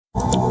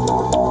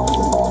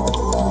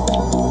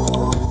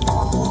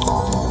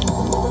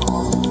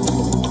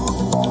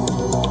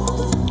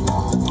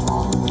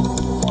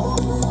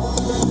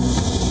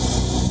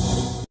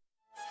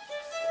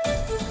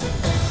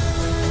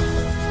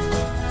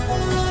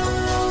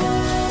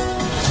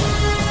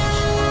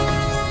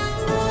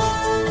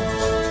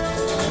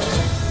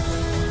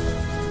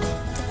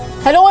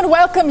Hello and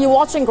welcome. You're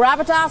watching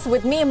Gravitas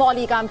with me,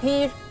 Molly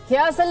Gambhir.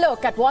 Here's a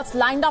look at what's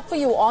lined up for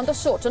you on the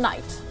show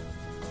tonight.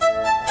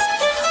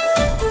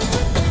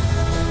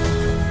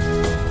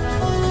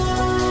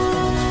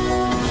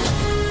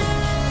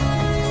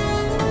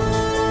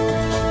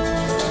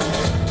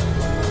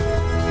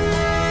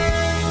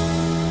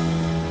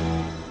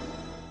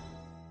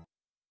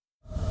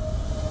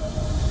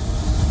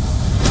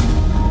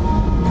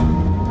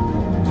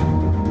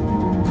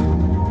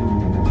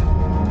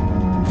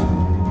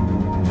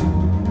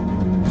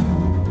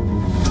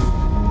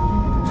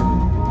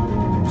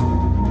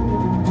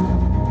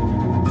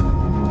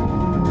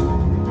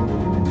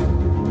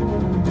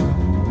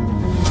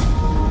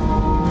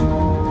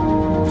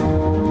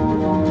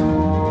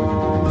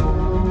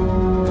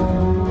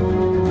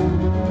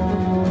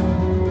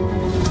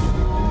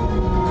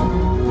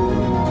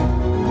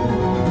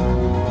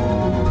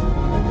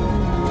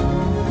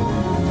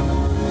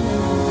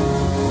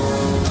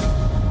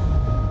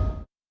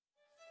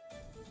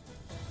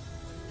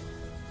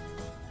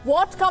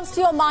 What comes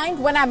to your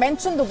mind when I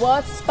mention the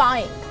word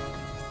spying?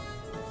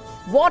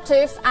 What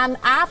if an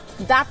app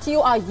that you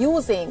are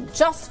using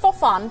just for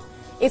fun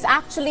is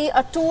actually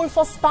a tool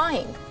for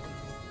spying?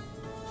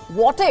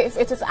 What if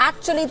it is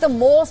actually the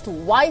most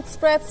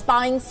widespread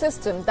spying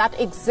system that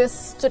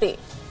exists today?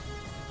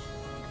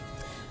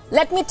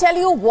 Let me tell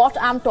you what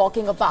I'm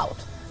talking about.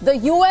 The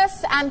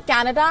US and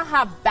Canada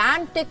have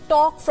banned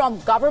TikTok from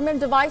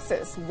government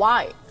devices.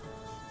 Why?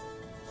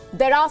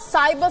 There are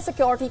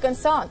cybersecurity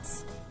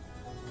concerns.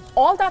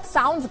 All that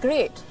sounds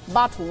great,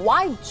 but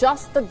why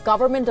just the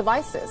government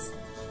devices?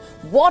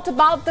 What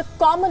about the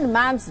common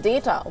man's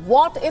data?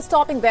 What is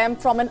stopping them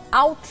from an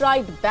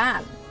outright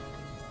ban?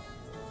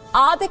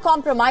 Are they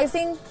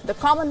compromising the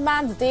common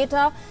man's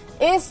data?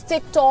 Is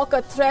TikTok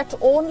a threat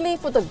only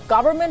for the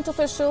government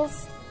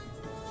officials?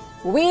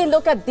 We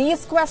look at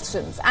these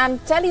questions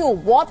and tell you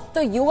what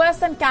the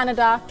US and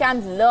Canada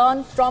can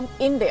learn from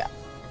India.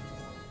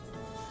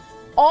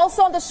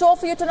 Also on the show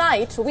for you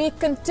tonight, we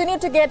continue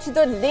to get you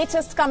the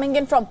latest coming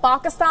in from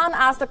Pakistan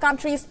as the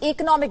country's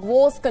economic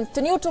woes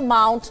continue to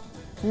mount.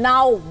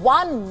 Now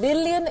 1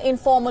 million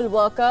informal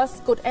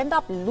workers could end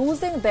up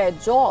losing their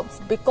jobs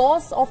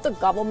because of the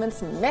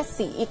government's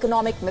messy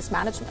economic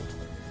mismanagement.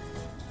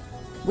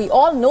 We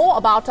all know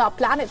about our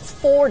planet's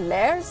 4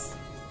 layers.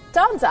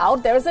 Turns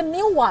out there is a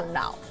new one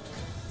now.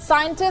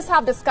 Scientists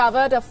have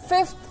discovered a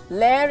 5th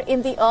layer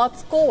in the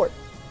Earth's core.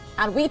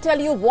 And we tell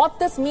you what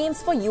this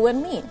means for you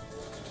and me.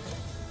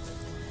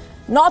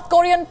 North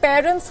Korean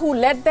parents who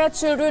let their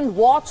children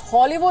watch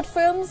Hollywood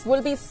films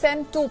will be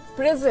sent to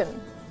prison.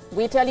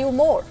 We tell you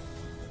more.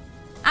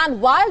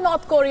 And while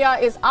North Korea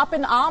is up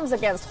in arms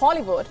against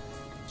Hollywood,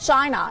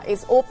 China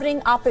is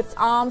opening up its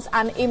arms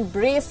and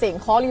embracing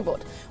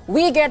Hollywood.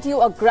 We get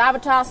you a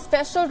Gravitas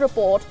special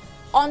report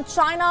on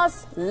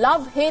China's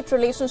love-hate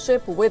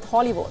relationship with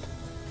Hollywood.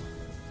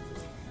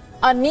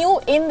 A new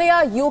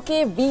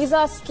India-UK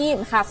visa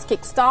scheme has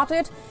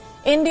kick-started.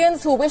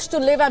 Indians who wish to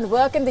live and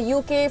work in the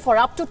UK for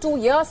up to 2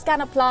 years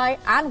can apply,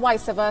 and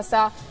vice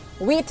versa.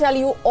 We tell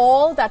you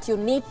all that you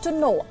need to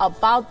know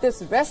about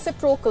this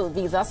reciprocal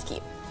visa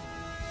scheme.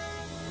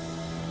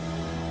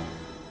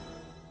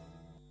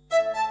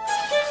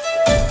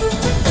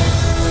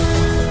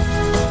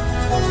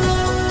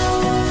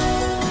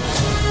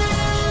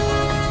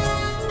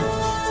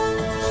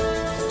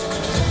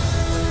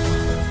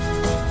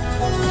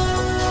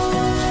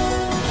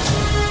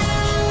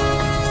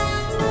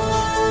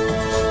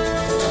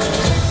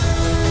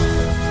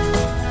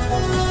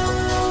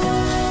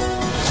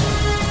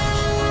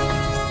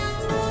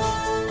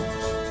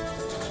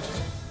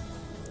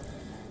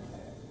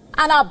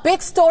 And our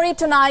big story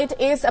tonight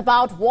is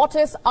about what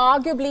is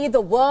arguably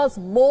the world's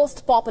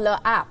most popular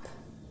app.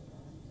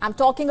 I'm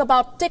talking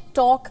about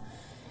TikTok.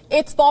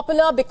 It's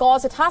popular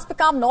because it has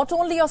become not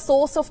only a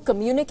source of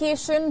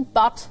communication,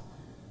 but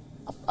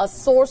a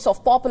source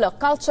of popular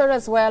culture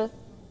as well.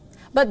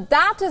 But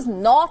that is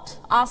not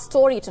our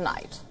story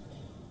tonight.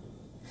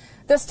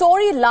 The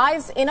story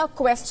lies in a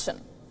question.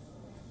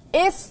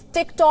 Is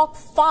TikTok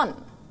fun?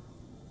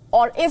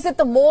 Or is it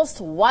the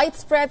most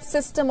widespread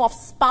system of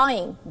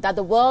spying that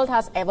the world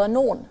has ever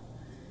known?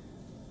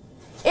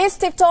 Is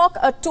TikTok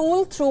a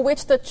tool through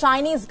which the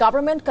Chinese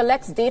government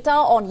collects data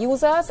on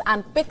users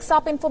and picks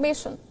up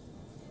information?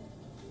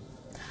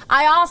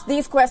 I ask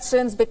these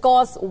questions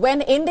because when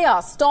India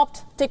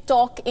stopped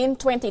TikTok in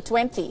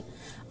 2020,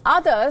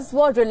 others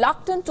were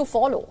reluctant to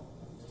follow.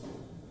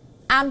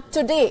 And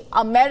today,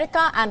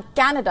 America and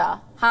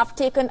Canada have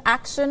taken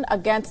action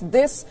against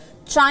this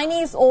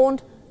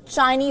Chinese-owned,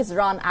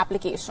 Chinese-run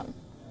application.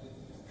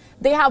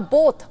 They have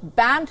both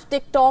banned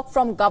TikTok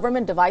from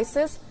government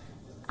devices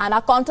and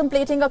are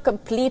contemplating a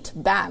complete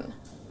ban.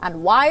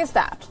 And why is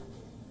that?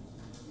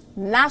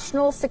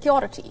 National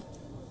security.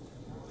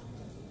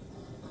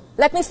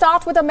 Let me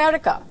start with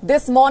America.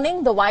 This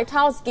morning, the White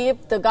House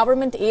gave the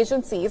government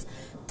agencies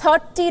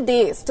 30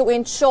 days to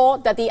ensure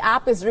that the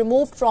app is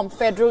removed from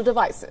federal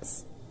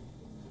devices.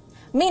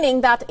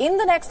 Meaning that in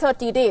the next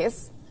 30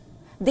 days,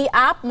 the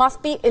app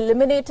must be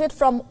eliminated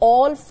from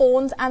all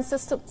phones and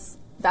systems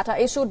that are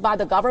issued by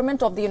the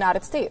government of the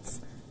United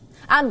States.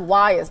 And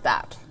why is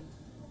that?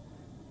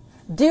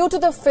 Due to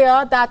the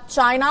fear that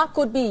China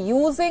could be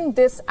using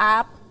this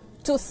app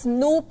to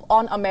snoop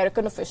on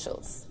American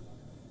officials.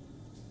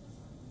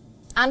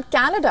 And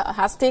Canada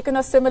has taken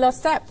a similar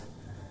step.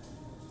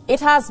 It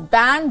has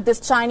banned this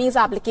Chinese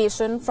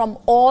application from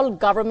all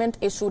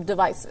government-issued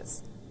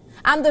devices.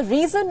 And the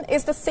reason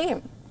is the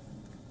same.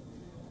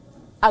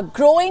 A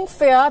growing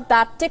fear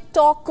that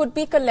TikTok could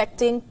be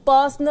collecting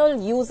personal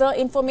user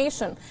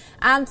information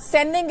and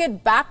sending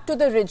it back to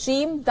the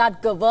regime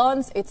that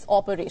governs its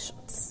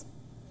operations.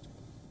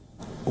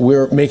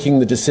 We're making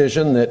the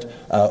decision that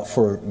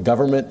for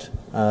government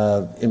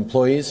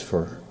employees,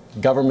 for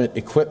government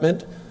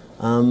equipment,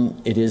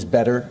 it is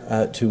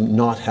better to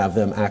not have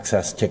them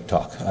access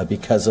TikTok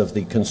because of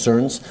the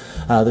concerns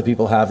that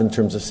people have in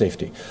terms of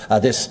safety.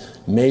 This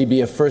may be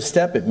a first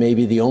step. It may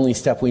be the only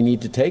step we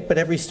need to take. But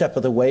every step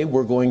of the way,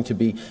 we're going to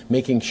be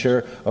making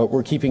sure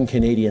we're keeping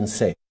Canadians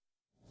safe.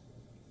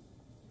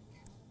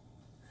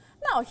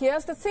 Now,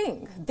 here's the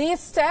thing. These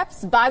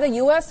steps by the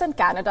US and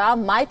Canada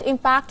might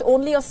impact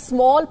only a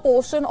small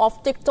portion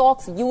of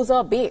TikTok's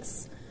user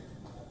base.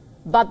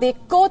 But they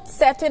could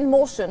set in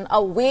motion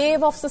a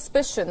wave of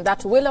suspicion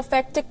that will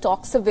affect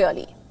TikTok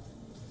severely,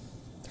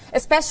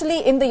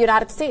 especially in the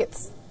United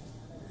States.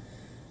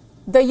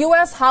 The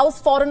U.S. House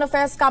Foreign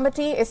Affairs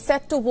Committee is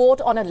set to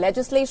vote on a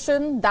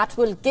legislation that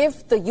will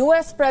give the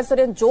U.S.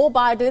 President Joe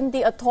Biden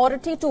the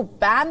authority to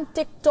ban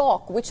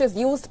TikTok, which is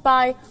used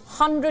by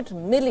 100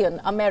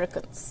 million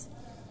Americans.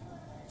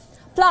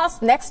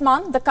 Plus, next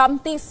month, the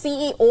company's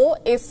CEO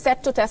is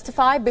set to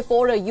testify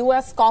before a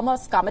U.S.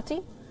 Commerce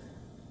Committee.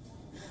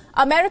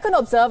 American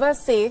observers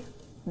say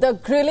the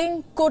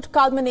grilling could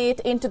culminate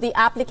into the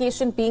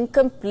application being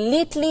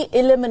completely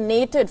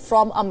eliminated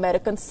from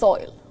American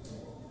soil.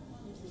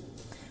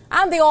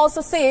 And they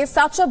also say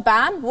such a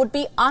ban would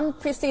be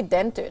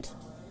unprecedented,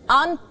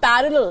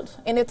 unparalleled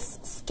in its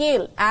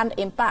scale and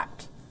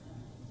impact.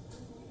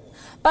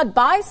 But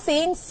by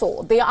saying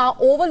so, they are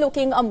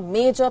overlooking a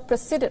major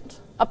precedent,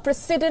 a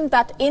precedent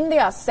that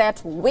India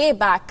set way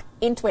back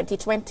in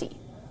 2020.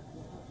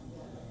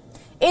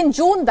 In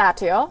June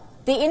that year,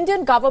 the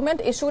Indian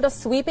government issued a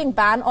sweeping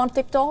ban on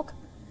TikTok,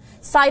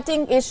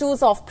 citing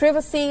issues of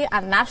privacy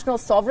and national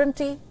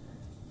sovereignty.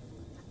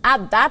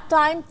 At that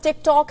time,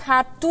 TikTok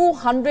had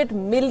 200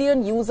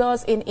 million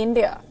users in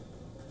India.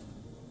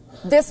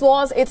 This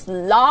was its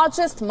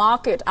largest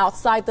market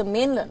outside the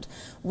mainland.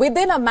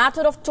 Within a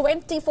matter of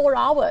 24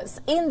 hours,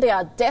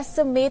 India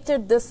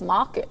decimated this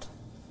market.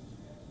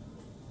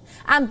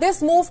 And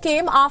this move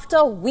came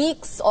after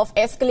weeks of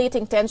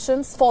escalating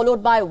tensions,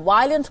 followed by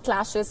violent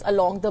clashes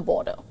along the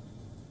border.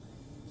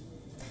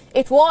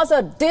 It was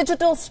a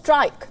digital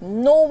strike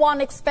no one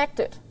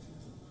expected.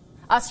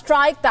 A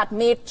strike that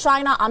made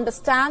China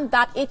understand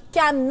that it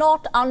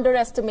cannot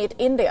underestimate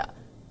India.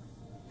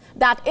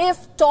 That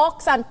if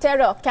talks and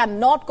terror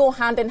cannot go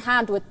hand in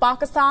hand with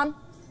Pakistan,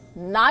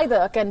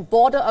 neither can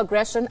border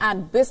aggression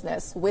and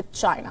business with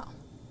China.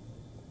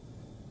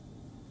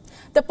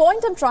 The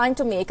point I'm trying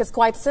to make is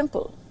quite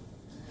simple.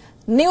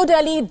 New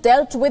Delhi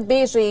dealt with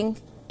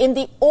Beijing in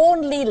the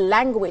only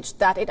language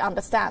that it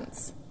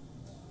understands.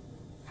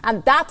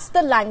 And that's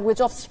the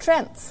language of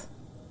strength.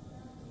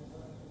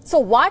 So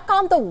why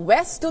can't the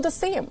West do the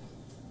same?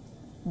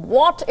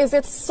 What is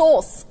it so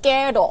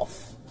scared of?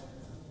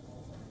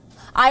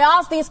 I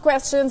ask these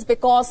questions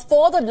because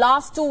for the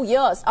last 2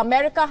 years,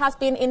 America has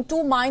been in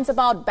two minds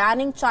about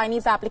banning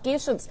Chinese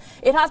applications.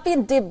 It has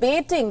been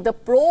debating the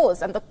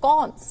pros and the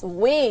cons,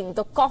 weighing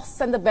the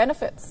costs and the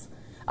benefits,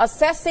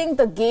 assessing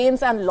the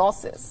gains and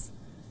losses.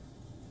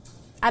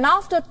 And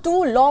after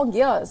 2 long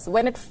years,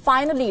 when it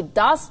finally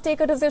does take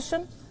a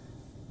decision,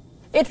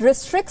 it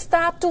restricts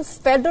that to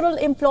federal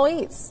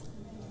employees.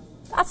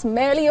 That's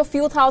merely a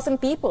few thousand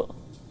people.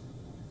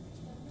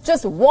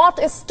 Just what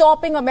is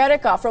stopping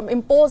America from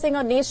imposing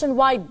a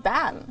nationwide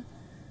ban?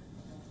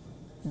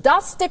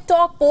 Does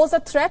TikTok pose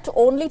a threat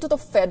only to the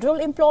federal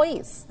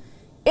employees?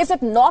 Is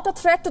it not a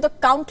threat to the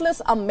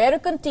countless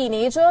American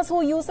teenagers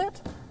who use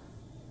it?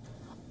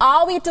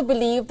 Are we to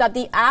believe that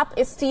the app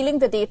is stealing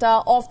the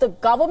data of the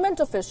government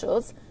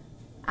officials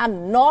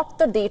and not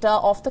the data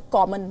of the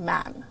common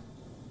man?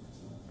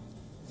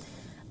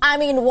 I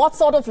mean, what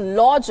sort of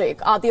logic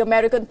are the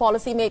American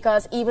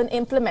policymakers even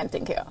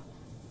implementing here?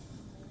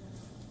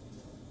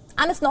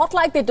 And it's not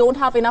like they don't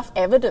have enough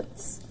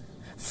evidence.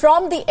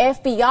 From the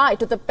FBI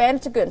to the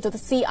Pentagon to the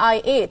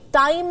CIA,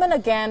 time and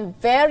again,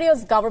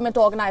 various government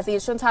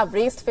organizations have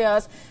raised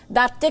fears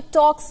that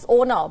TikTok's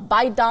owner,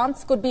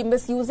 ByteDance, could be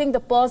misusing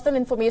the personal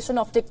information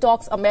of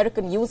TikTok's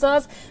American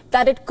users,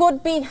 that it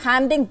could be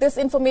handing this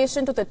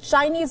information to the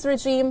Chinese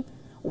regime,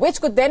 which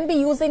could then be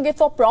using it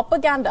for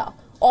propaganda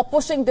or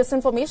pushing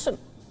disinformation.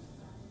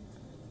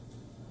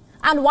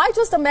 And why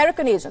just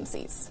American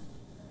agencies?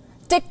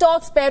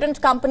 TikTok's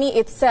parent company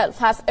itself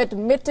has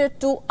admitted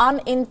to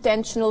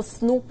unintentional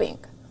snooping.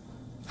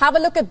 Have a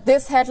look at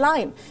this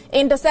headline.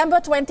 In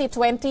December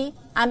 2020,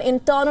 an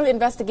internal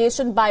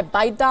investigation by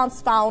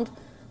ByteDance found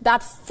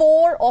that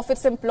 4 of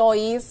its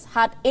employees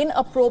had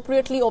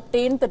inappropriately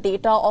obtained the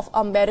data of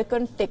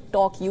American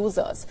TikTok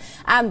users.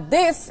 And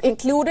this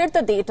included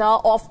the data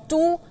of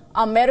 2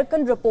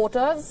 American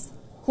reporters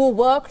who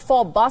worked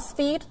for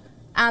BuzzFeed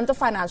and the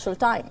Financial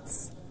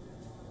Times.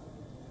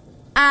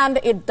 And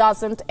it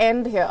doesn't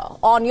end here.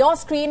 On your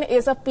screen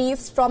is a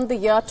piece from the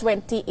year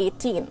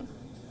 2018.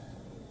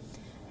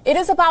 It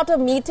is about a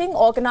meeting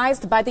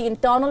organized by the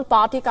internal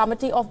party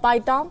committee of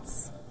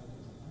ByteDance.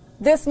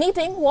 This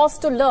meeting was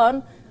to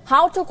learn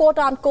how to,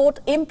 quote-unquote,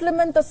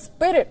 implement the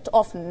spirit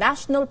of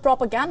national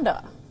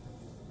propaganda.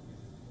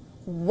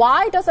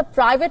 Why does a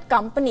private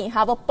company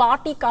have a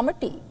party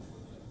committee?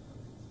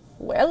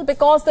 Well,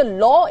 because the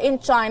law in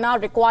China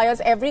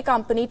requires every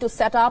company to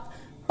set up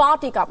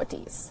party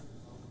committees.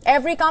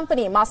 Every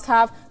company must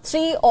have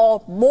 3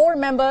 or more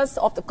members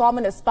of the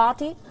Communist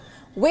Party,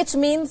 which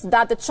means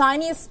that the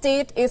Chinese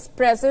state is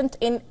present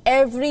in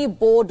every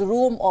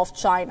boardroom of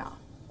China.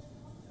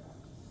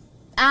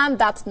 And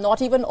that's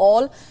not even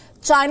all.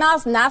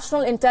 China's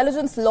national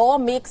intelligence law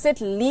makes it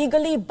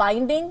legally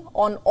binding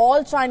on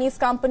all Chinese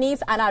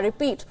companies, and I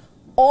repeat,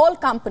 all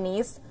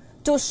companies,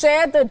 to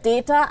share the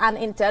data and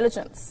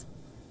intelligence.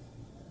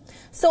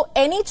 So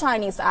any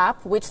Chinese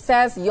app which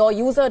says your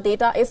user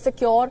data is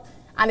secure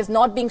and is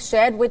not being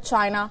shared with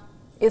China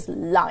is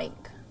lying.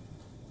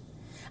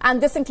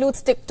 And this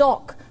includes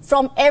TikTok.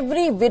 From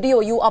every video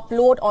you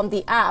upload on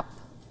the app,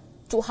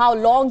 to how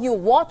long you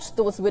watch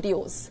those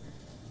videos,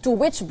 to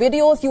which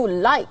videos you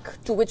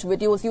like, to which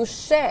videos you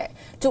share,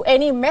 to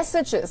any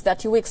messages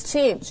that you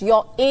exchange,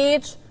 your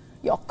age,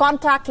 your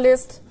contact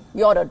list,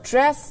 your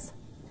address.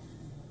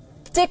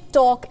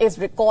 TikTok is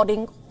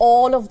recording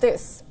all of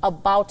this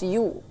about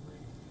you.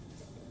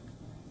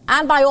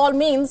 And by all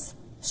means,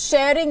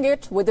 sharing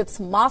it with its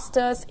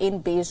masters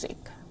in Beijing.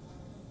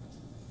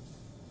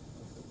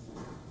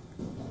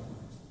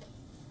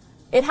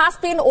 It has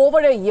been over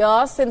a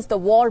year since the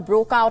war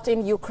broke out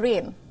in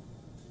Ukraine.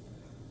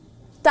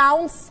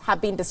 Towns have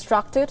been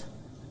destructed,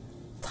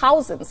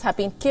 thousands have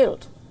been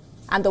killed,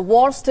 and the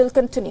war still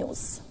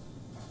continues.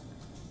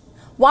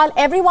 While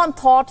everyone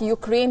thought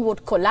Ukraine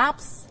would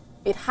collapse,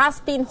 it has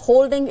been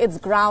holding its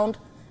ground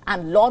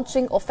and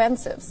launching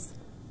offensives.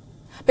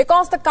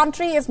 Because the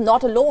country is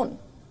not alone.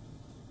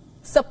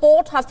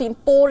 Support has been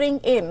pouring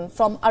in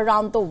from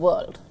around the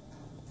world.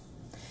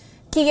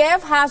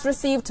 Kiev has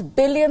received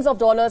billions of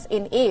dollars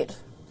in aid.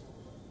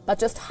 But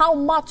just how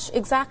much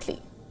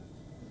exactly?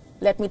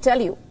 Let me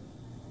tell you.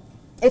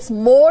 It's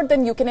more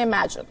than you can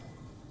imagine.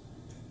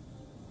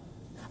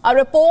 A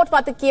report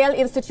by the Kiel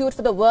Institute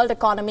for the World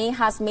Economy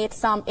has made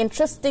some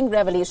interesting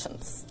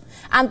revelations.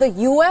 And the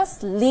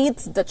US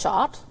leads the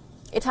chart.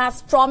 It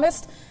has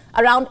promised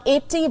around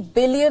 $80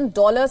 billion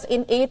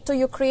in aid to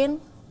Ukraine.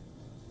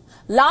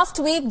 Last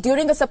week,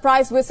 during a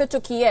surprise visit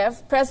to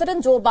Kiev,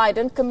 President Joe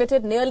Biden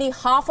committed nearly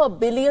 $500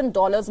 million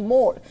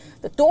more.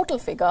 The total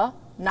figure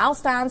now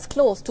stands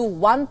close to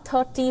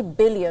 $130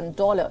 billion.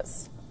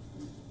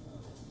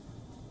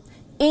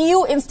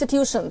 EU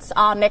institutions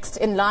are next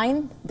in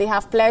line. They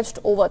have pledged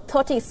over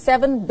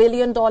 $37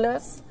 billion.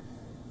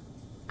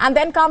 And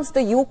then comes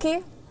the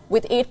UK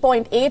with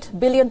 $8.8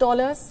 billion.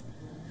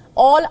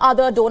 All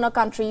other donor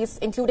countries,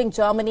 including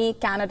Germany,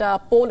 Canada,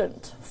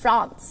 Poland,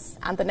 France,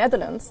 and the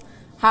Netherlands,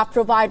 have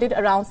provided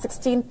around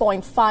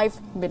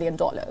 $16.5 million.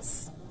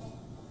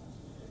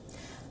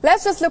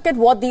 Let's just look at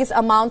what these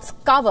amounts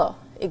cover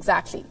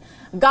exactly.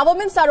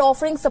 Governments are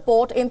offering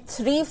support in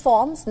 3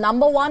 forms.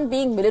 Number 1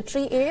 being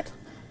military aid.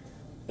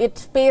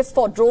 It pays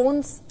for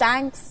drones,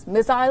 tanks,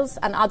 missiles,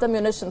 and other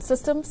munition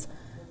systems.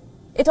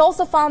 It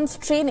also funds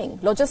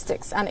training,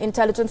 logistics, and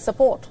intelligence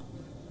support.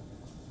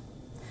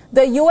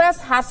 The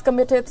US has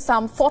committed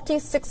some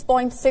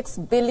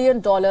 $46.6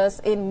 billion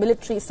in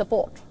military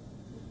support.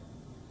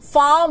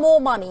 Far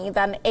more money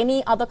than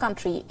any other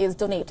country is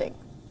donating.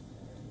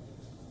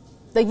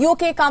 The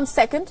UK comes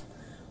second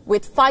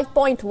with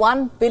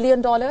 $5.1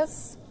 billion.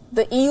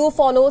 The EU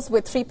follows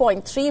with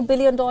 $3.3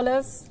 billion.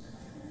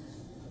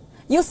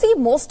 You see,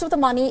 most of the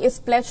money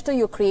is pledged to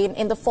Ukraine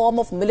in the form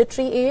of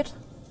military aid.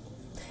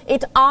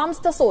 It arms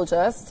the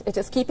soldiers. It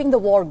is keeping the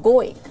war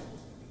going.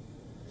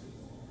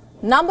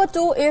 Number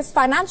 2 is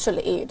financial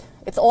aid.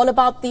 It's all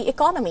about the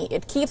economy.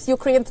 It keeps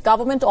Ukraine's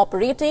government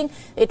operating.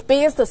 It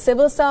pays the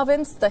civil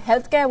servants, the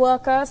healthcare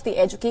workers, the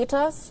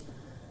educators.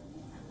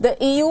 The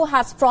EU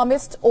has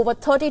promised over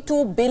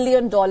 $32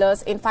 billion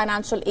in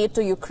financial aid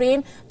to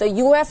Ukraine. The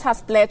US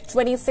has pledged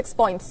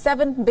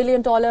 $26.7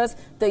 billion.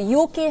 The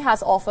UK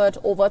has offered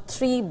over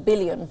 $3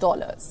 billion.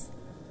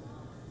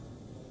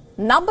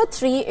 Number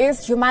 3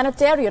 is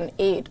humanitarian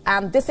aid,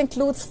 and this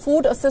includes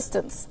food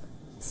assistance,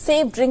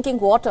 safe drinking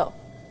water,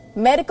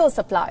 medical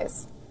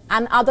supplies,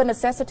 and other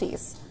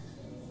necessities.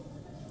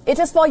 It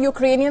is for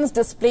Ukrainians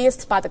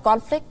displaced by the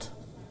conflict.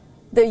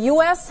 The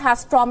US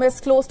has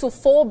promised close to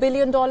 $4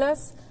 billion.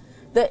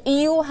 The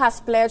EU has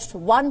pledged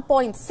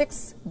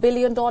 $1.6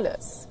 billion.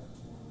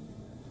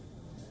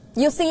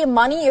 You see,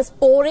 money is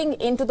pouring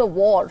into the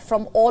war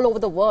from all over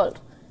the world.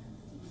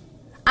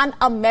 And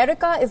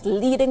America is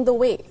leading the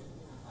way.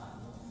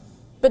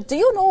 But do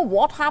you know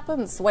what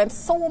happens when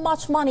so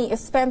much money is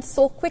spent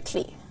so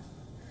quickly?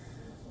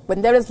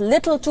 When there is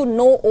little to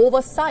no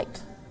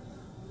oversight?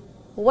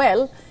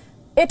 Well,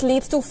 it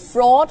leads to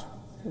fraud,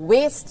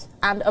 waste,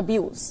 and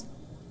abuse.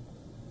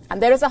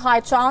 And there is a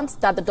high chance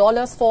that the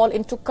dollars fall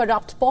into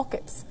corrupt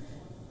pockets.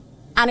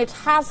 And it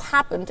has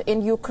happened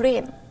in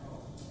Ukraine.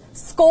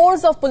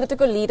 Scores of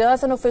political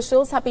leaders and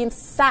officials have been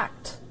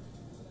sacked.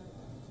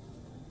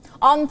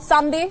 On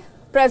Sunday,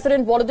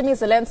 President Volodymyr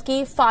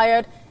Zelensky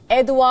fired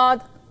Eduard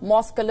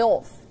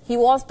Moskalev. He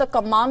was the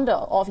commander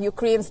of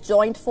Ukraine's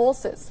joint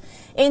forces.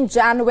 In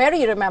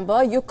January,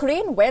 remember,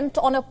 Ukraine went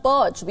on a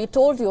purge. We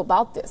told you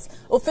about this.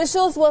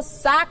 Officials were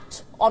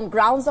sacked on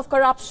grounds of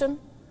corruption.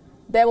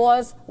 There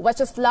was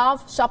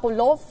Vyacheslav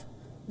Shapolov,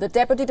 the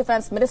deputy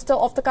defense minister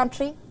of the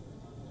country,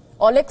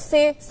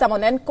 Oleksiy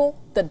Simonenko,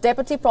 the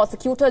deputy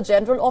prosecutor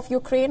general of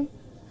Ukraine,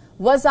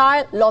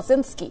 Vasyl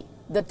Lozinsky,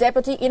 the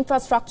deputy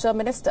infrastructure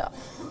minister,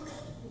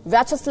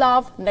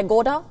 Vyacheslav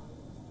Negoda,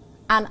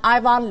 and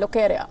Ivan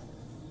Lukeria,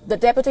 the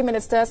deputy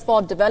ministers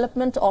for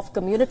development of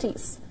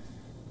communities.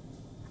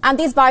 And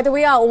these, by the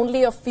way, are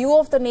only a few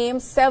of the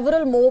names.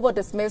 Several more were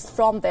dismissed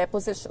from their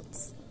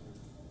positions.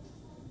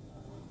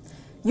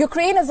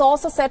 Ukraine is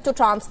also set to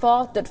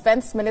transfer the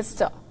defense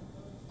minister,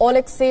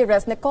 Oleksiy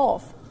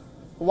Reznikov.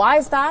 Why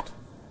is that?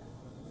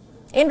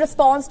 In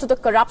response to the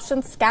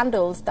corruption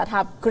scandals that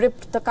have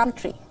gripped the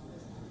country.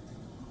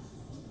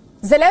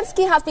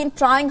 Zelensky has been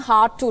trying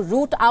hard to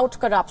root out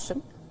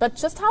corruption, but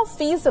just how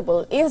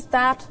feasible is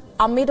that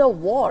amid a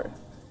war?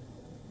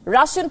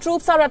 Russian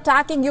troops are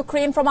attacking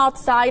Ukraine from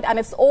outside, and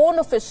its own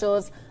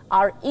officials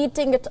are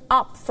eating it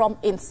up from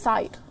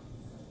inside.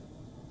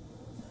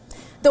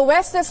 The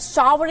West is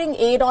showering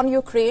aid on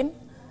Ukraine,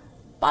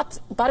 but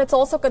it's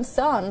also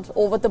concerned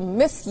over the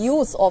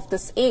misuse of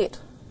this aid.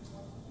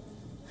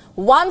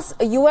 Once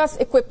US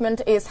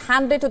equipment is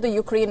handed to the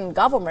Ukrainian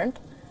government,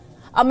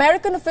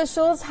 American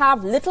officials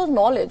have little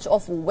knowledge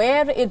of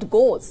where it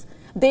goes.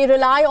 They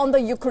rely on the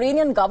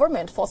Ukrainian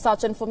government for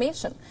such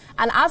information.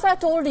 And as I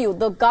told you,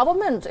 the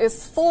government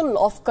is full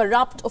of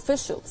corrupt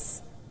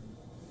officials.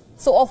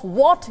 So of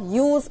what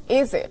use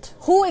is it?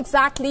 Who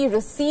exactly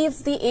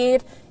receives the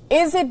aid?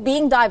 Is it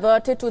being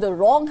diverted to the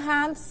wrong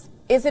hands?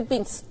 Is it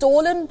being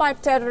stolen by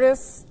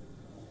terrorists?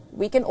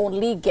 We can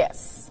only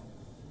guess.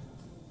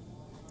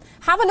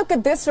 Have a look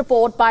at this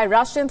report by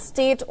Russian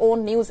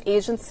state-owned news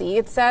agency.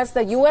 It says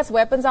the US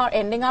weapons are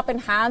ending up in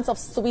hands of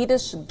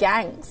Swedish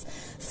gangs.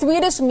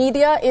 Swedish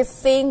media is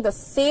saying the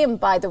same,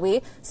 by the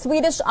way.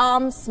 Swedish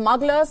arms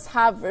smugglers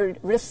have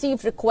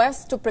received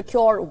requests to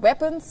procure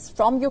weapons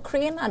from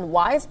Ukraine. And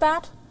why is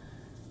that?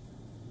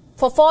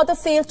 For further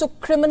sale to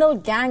criminal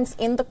gangs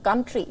in the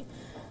country.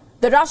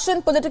 The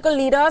Russian political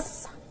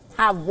leaders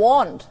have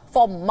warned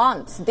for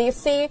months. They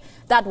say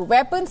that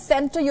weapons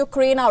sent to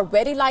Ukraine are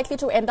very likely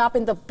to end up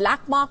in the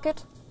black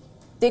market.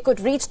 They could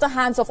reach the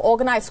hands of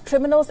organized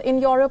criminals in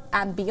Europe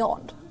and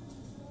beyond.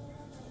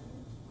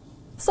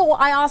 So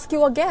I ask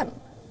you again,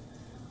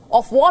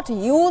 of what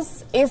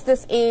use is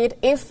this aid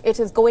if it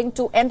is going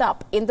to end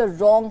up in the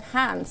wrong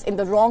hands, in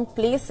the wrong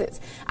places?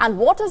 And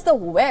what is the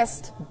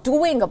West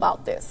doing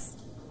about this?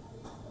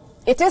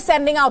 It is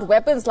sending out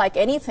weapons like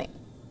anything.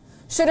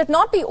 Should it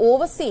not be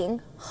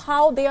overseeing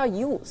how they are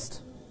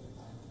used?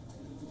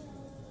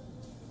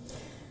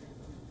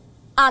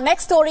 Our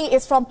next story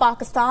is from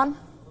Pakistan.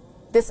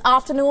 This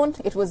afternoon,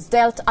 it was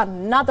dealt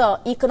another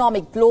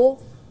economic blow,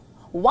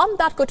 one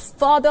that could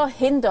further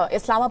hinder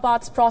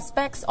Islamabad's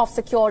prospects of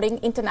securing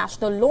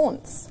international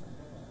loans.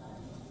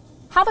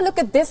 Have a look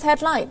at this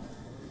headline.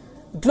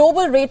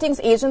 Global ratings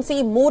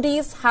agency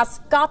Moody's has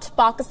cut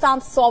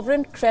Pakistan's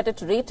sovereign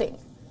credit rating.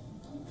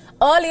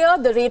 Earlier,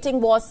 the rating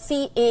was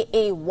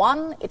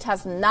CAA1. It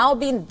has now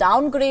been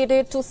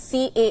downgraded to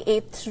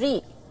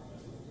CAA3.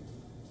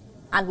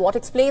 And what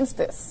explains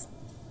this?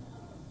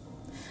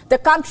 The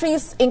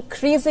country's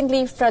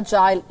increasingly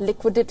fragile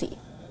liquidity.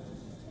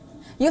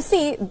 You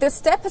see, this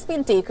step has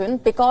been taken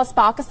because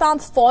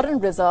Pakistan's foreign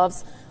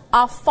reserves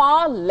are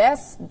far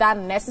less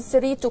than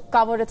necessary to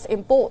cover its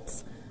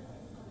imports.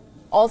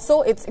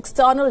 Also, its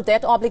external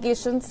debt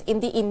obligations in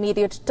the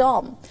immediate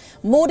term.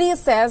 Moody's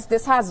says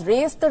this has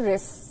raised the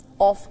risks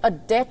of a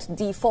debt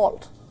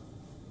default,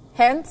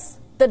 hence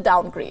the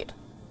downgrade.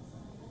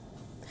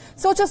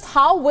 So just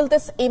how will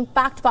this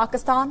impact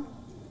Pakistan?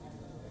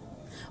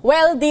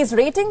 Well, these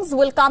ratings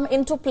will come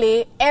into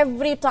play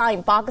every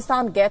time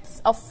Pakistan gets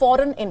a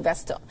foreign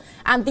investor.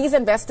 And these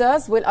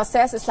investors will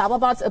assess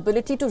Islamabad's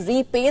ability to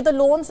repay the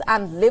loans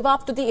and live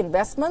up to the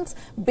investments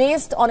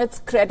based on its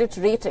credit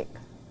rating.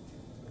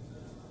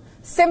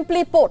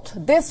 Simply put,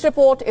 this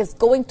report is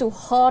going to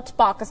hurt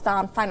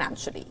Pakistan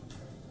financially.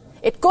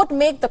 It could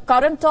make the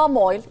current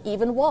turmoil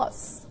even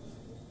worse.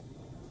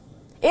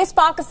 Is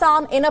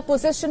Pakistan in a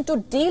position to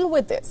deal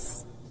with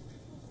this?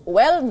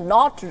 Well,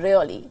 not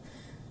really.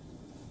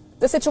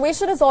 The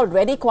situation is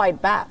already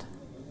quite bad.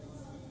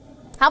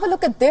 Have a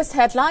look at this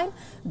headline.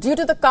 Due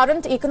to the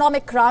current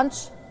economic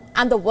crunch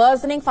and the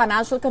worsening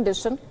financial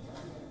condition,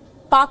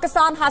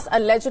 Pakistan has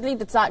allegedly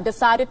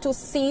decided to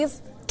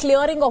cease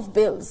clearing of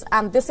bills,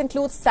 and this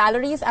includes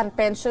salaries and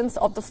pensions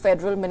of the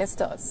federal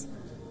ministers.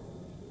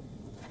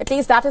 At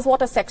least that is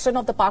what a section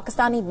of the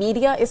Pakistani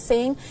media is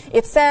saying.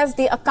 It says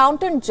the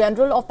Accountant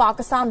General of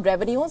Pakistan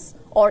Revenues,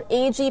 or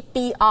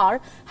AGPR,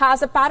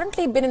 has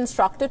apparently been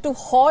instructed to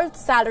halt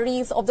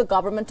salaries of the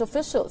government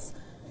officials.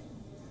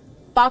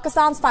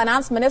 Pakistan's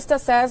finance minister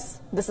says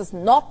this is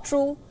not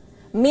true.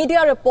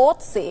 Media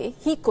reports say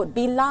he could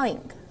be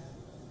lying.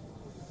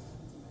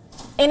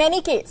 In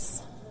any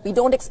case, we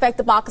don't expect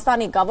the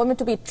Pakistani government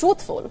to be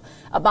truthful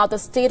about the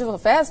state of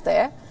affairs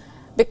there,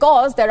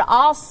 because there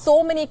are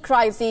so many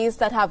crises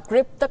that have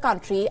gripped the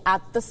country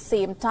at the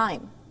same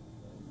time.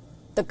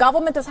 The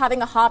government is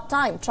having a hard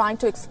time trying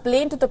to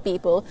explain to the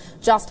people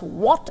just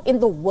what in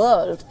the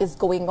world is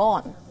going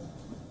on.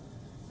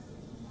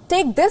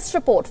 Take this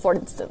report, for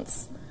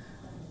instance.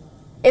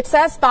 It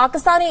says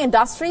Pakistani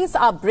industries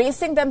are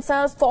bracing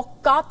themselves for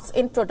cuts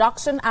in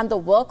production and the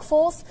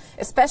workforce,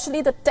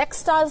 especially the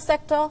textile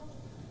sector.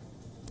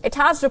 It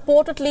has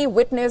reportedly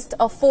witnessed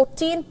a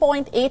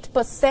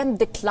 14.8%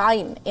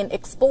 decline in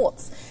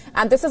exports,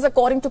 and this is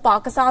according to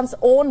Pakistan's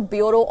own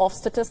Bureau of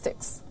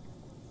Statistics.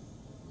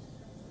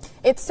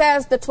 It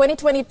says the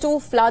 2022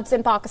 floods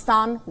in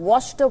Pakistan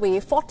washed away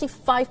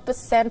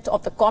 45%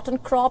 of the cotton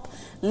crop,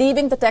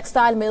 leaving the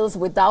textile mills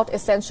without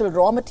essential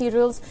raw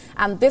materials,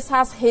 and this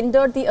has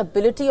hindered the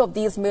ability of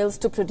these mills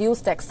to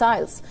produce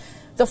textiles.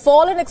 The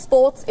fall in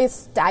exports is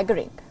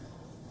staggering.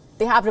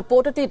 They have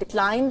reportedly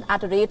declined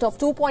at a rate of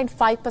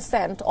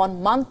 2.5%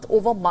 on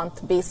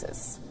month-over-month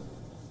basis.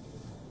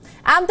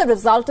 And the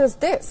result is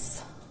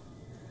this.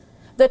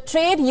 The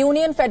Trade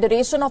Union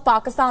Federation of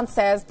Pakistan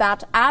says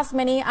that as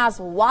many as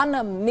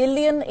 1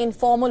 million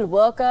informal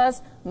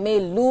workers may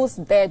lose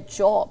their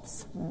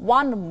jobs.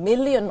 1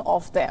 million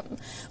of them.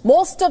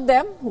 Most of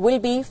them will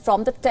be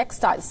from the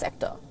textile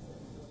sector.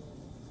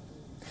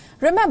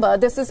 Remember,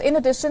 this is in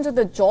addition to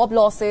the job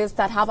losses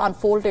that have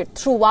unfolded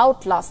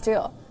throughout last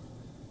year.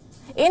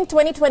 In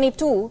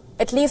 2022,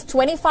 at least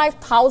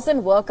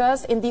 25,000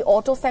 workers in the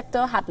auto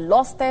sector had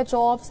lost their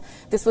jobs.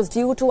 This was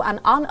due to an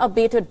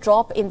unabated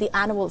drop in the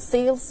annual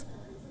sales.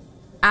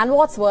 And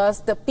what's worse,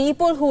 the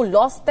people who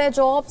lost their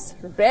jobs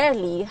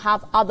rarely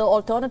have other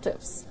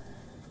alternatives,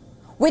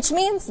 which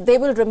means they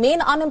will remain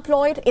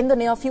unemployed in the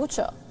near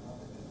future.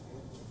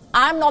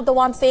 I'm not the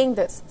one saying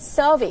this.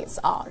 Surveys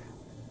are.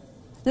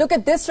 Look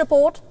at this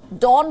report.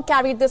 Dawn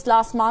carried this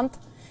last month.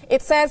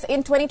 It says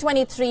in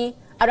 2023,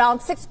 around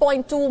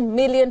 6.2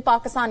 million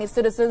Pakistani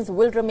citizens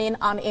will remain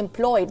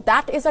unemployed.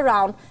 That is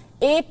around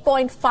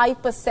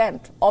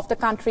 8.5% of the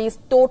country's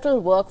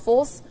total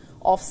workforce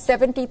of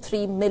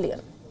 73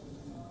 million.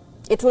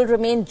 It will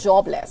remain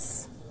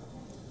jobless.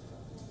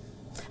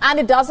 And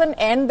it doesn't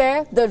end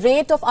there. The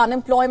rate of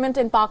unemployment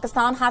in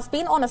Pakistan has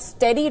been on a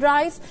steady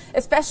rise,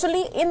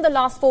 especially in the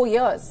last 4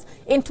 years.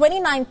 In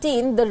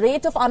 2019, the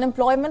rate of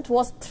unemployment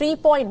was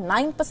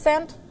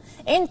 3.9%.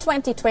 In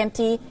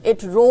 2020,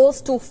 it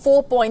rose to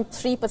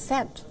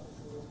 4.3%.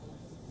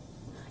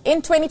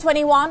 In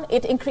 2021,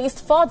 it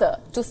increased further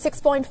to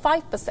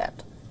 6.5%.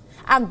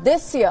 And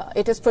this year,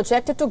 it is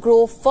projected to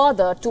grow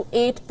further to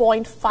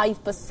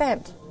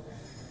 8.5%.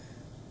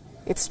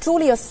 It's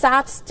truly a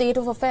sad state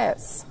of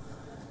affairs.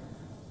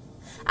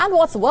 And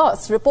what's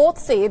worse,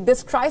 reports say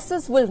this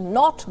crisis will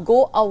not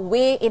go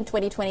away in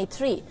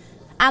 2023.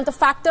 And the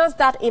factors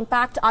that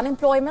impact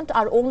unemployment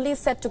are only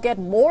set to get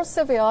more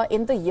severe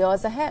in the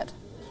years ahead.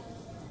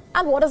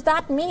 And what does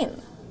that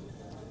mean?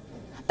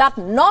 That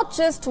not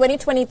just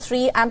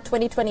 2023 and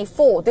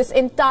 2024, this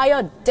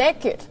entire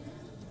decade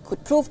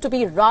could prove to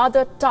be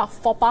rather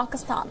tough for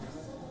Pakistan,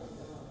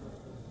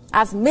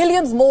 as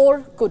millions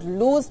more could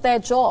lose their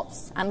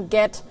jobs and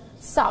get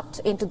sucked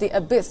into the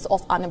abyss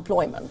of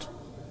unemployment.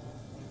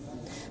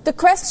 The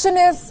question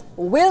is,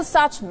 will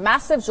such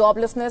massive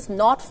joblessness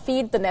not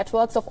feed the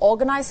networks of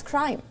organized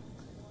crime?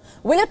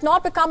 Will it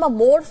not become a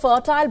more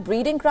fertile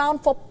breeding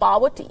ground for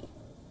poverty?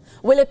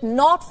 Will it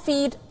not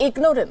feed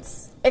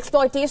ignorance,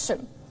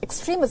 exploitation,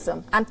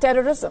 extremism, and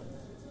terrorism?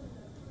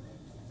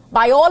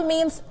 By all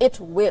means, it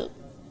will.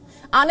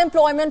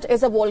 Unemployment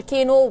is a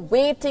volcano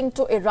waiting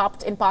to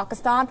erupt in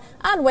Pakistan,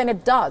 and when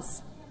it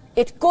does,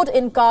 it could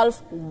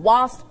engulf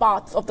vast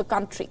parts of the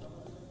country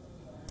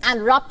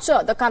and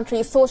rupture the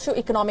country's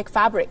socio-economic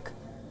fabric.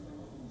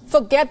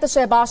 Forget the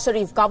Shehbaz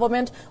Sharif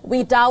government.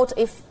 We doubt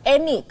if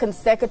any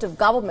consecutive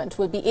government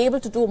will be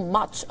able to do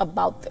much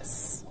about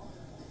this.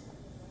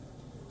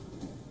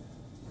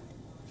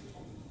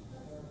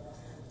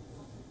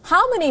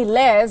 How many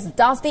layers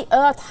does the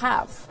earth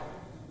have?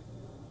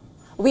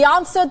 We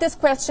answered this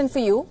question for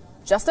you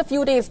just a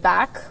few days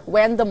back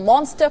when the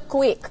monster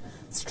quake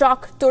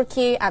struck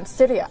Turkey and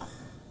Syria.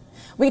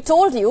 We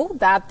told you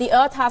that the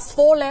earth has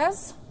 4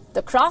 layers: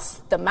 the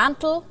crust, the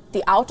mantle,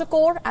 the outer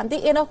core and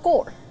the inner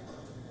core.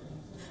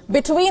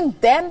 Between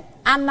then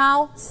and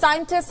now,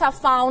 scientists have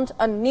found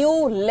a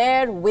new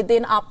layer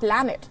within our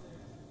planet.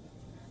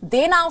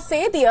 They now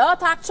say the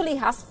earth actually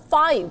has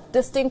 5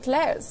 distinct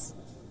layers.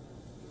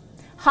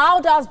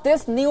 How does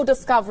this new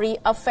discovery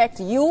affect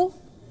you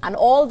and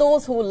all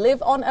those who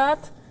live on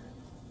earth?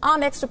 Our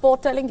next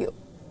report telling you.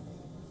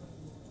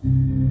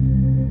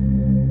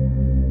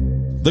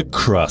 The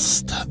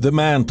crust, the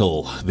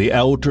mantle, the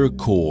outer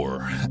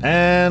core,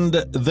 and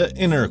the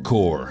inner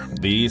core.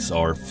 These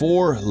are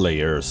 4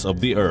 layers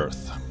of the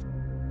Earth.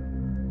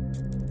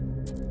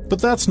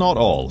 But that's not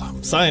all.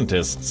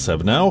 Scientists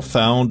have now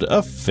found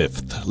a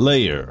 5th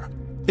layer.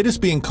 It is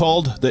being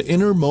called the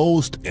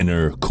innermost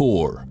inner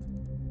core.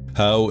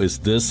 How is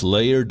this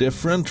layer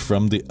different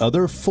from the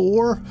other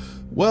 4?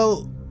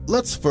 Well,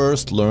 let's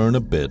first learn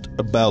a bit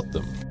about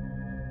them.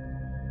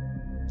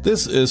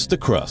 This is the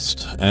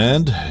crust,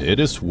 and it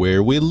is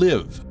where we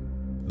live.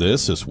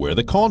 This is where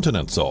the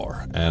continents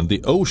are and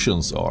the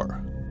oceans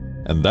are.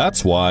 And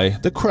that's why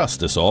the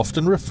crust is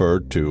often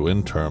referred to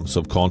in terms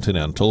of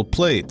continental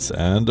plates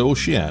and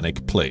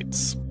oceanic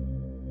plates.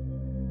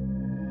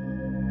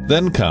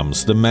 Then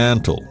comes the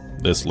mantle.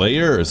 This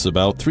layer is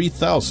about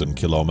 3,000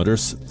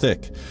 kilometers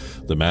thick.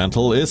 The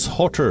mantle is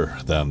hotter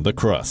than the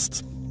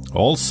crust.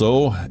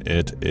 Also,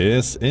 it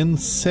is in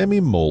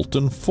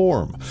semi-molten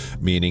form,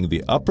 meaning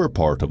the upper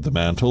part of the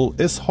mantle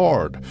is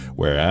hard,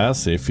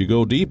 whereas if you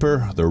go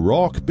deeper, the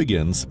rock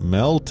begins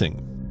melting.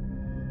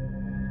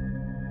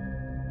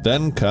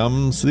 Then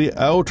comes the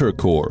outer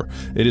core.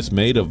 It is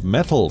made of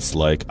metals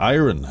like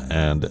iron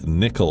and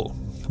nickel.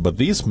 But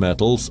these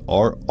metals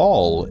are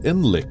all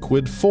in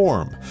liquid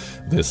form.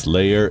 This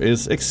layer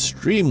is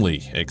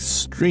extremely,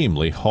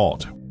 extremely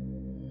hot.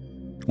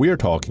 We are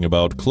talking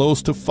about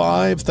close to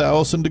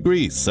 5,000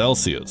 degrees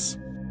Celsius.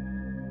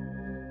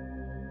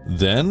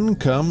 Then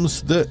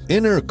comes the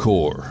inner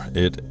core.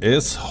 It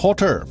is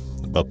hotter,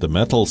 but the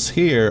metals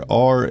here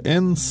are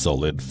in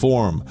solid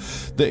form.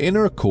 The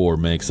inner core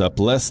makes up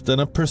less than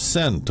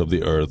 1% of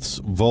the Earth's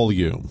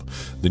volume.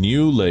 The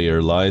new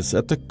layer lies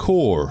at the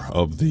core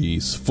of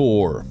these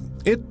 4.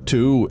 It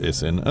too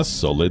is in a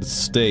solid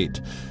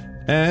state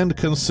and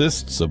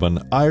consists of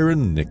an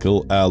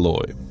iron-nickel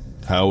alloy.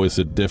 How is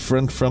it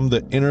different from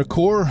the inner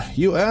core,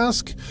 you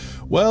ask?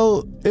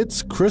 Well,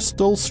 its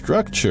crystal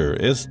structure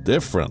is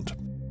different.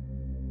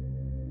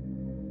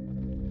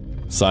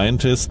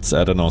 Scientists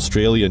at an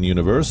Australian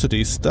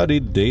university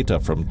studied data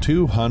from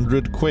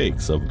 200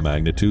 quakes of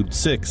magnitude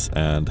 6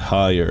 and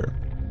higher.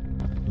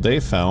 They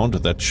found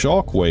that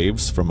shock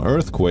waves from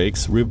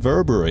earthquakes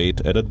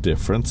reverberate at a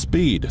different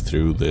speed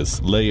through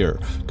this layer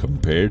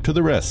compared to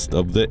the rest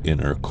of the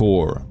inner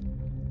core.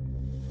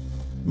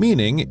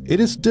 Meaning it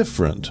is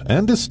different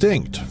and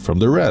distinct from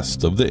the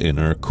rest of the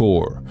inner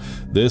core.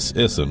 This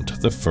isn't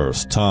the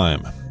first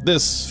time.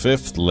 This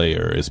 5th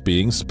layer is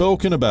being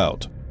spoken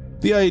about.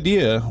 The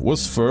idea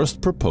was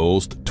first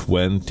proposed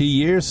 20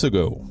 years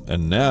ago,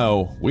 and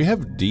now we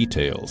have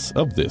details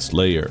of this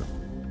layer.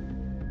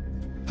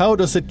 How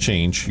does it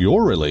change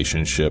your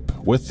relationship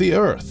with the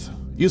Earth?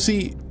 You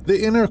see,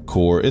 the inner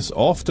core is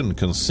often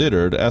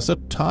considered as a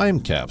time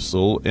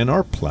capsule in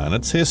our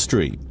planet's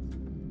history.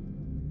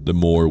 The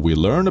more we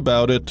learn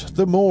about it,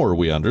 the more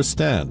we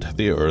understand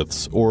the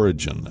Earth's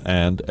origin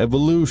and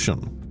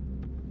evolution.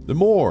 The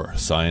more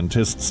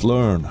scientists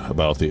learn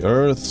about the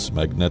Earth's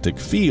magnetic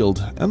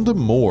field, and the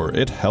more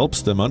it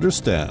helps them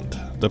understand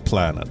the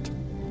planet.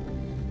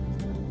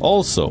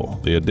 Also,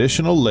 the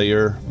additional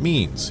layer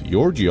means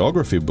your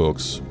geography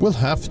books will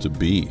have to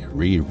be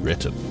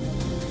rewritten.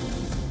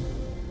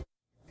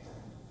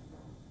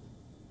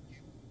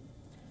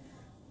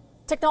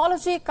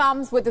 Technology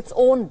comes with its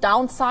own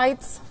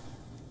downsides.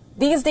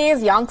 These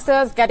days,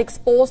 youngsters get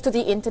exposed to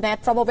the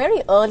internet from a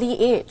very early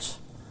age.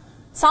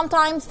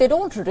 Sometimes they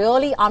don't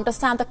really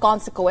understand the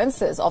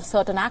consequences of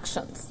certain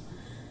actions.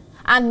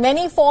 And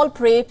many fall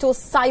prey to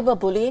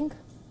cyberbullying.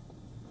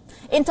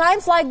 In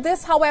times like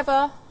this,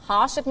 however,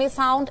 harsh it may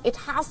sound, it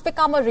has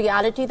become a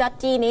reality that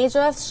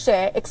teenagers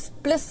share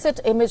explicit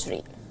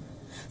imagery.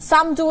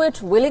 Some do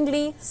it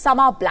willingly, some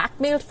are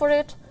blackmailed for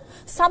it,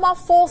 some are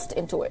forced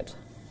into it.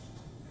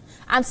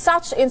 And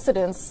such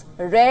incidents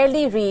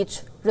rarely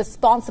reach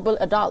responsible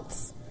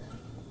adults.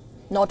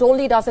 Not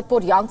only does it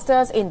put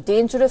youngsters in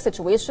dangerous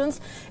situations,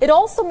 it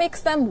also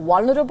makes them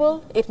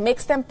vulnerable, it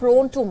makes them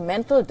prone to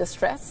mental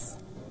distress.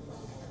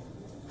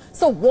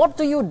 So what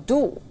do you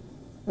do?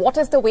 What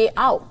is the way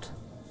out?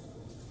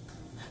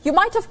 You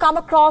might have come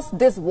across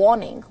this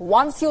warning.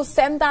 Once you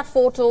send that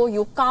photo,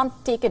 you can't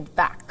take it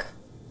back.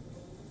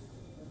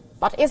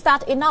 But is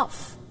that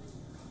enough?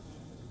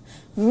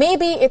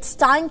 Maybe it's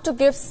time to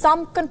give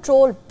some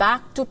control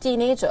back to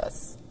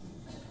teenagers.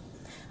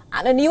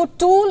 And a new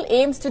tool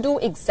aims to do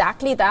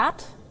exactly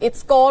that.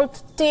 It's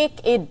called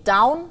Take It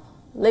Down.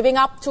 Living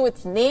up to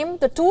its name,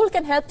 the tool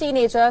can help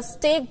teenagers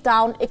take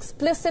down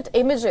explicit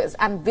images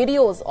and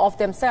videos of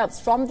themselves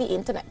from the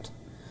internet.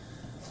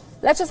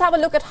 Let's just have a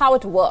look at how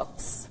it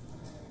works.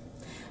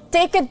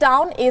 Take It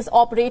Down is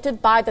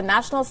operated by the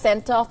National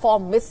Center for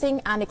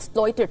Missing and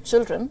Exploited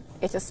Children.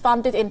 It is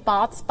funded in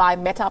parts by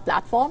Meta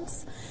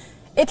Platforms.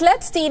 It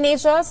lets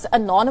teenagers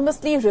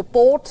anonymously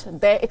report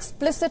their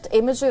explicit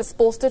images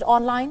posted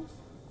online.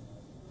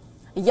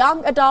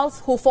 Young adults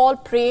who fall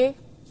prey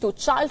to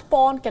child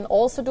porn can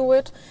also do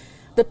it.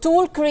 The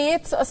tool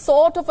creates a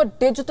sort of a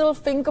digital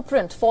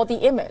fingerprint for the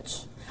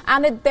image,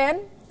 and it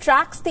then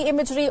tracks the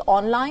imagery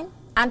online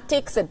and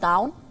takes it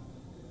down.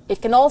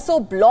 It can also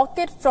block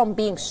it from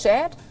being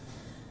shared.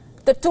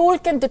 The tool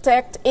can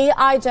detect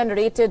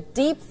AI-generated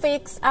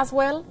deepfakes as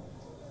well.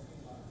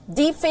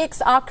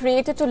 Deepfakes are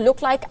created to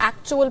look like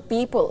actual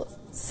people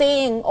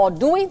saying or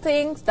doing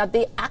things that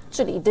they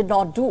actually did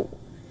not do.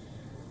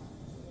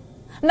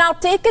 Now,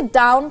 Take It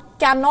Down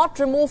cannot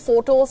remove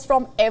photos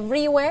from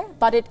everywhere,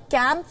 but it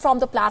can from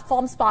the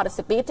platforms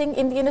participating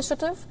in the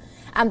initiative.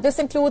 And this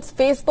includes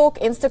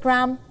Facebook,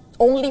 Instagram,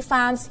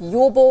 OnlyFans,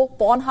 Yobo,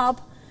 Pornhub.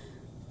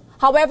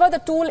 However, the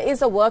tool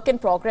is a work in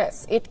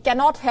progress. It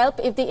cannot help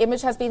if the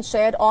image has been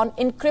shared on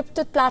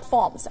encrypted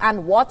platforms,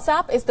 and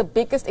WhatsApp is the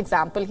biggest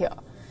example here.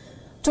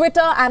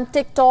 Twitter and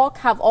TikTok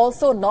have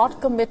also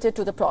not committed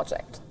to the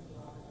project.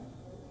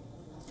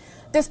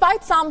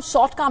 Despite some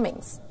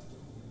shortcomings,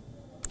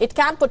 it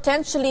can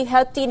potentially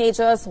help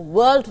teenagers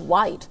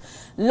worldwide.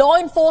 Law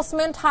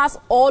enforcement has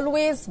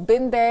always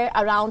been there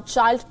around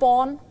child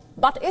porn,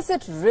 but is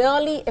it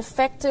really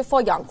effective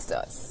for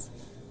youngsters?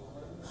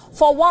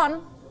 For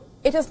one,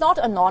 it is not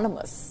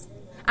anonymous.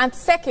 And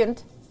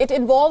second, it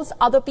involves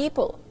other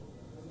people.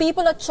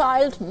 People a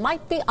child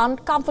might be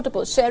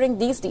uncomfortable sharing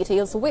these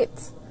details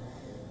with.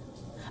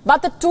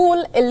 But the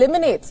tool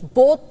eliminates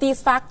both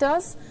these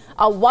factors.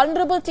 A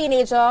vulnerable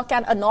teenager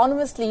can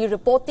anonymously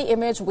report the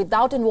image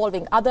without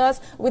involving others,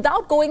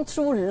 without going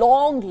through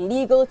long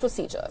legal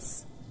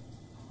procedures.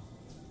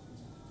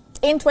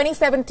 In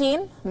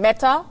 2017,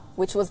 Meta,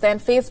 which was then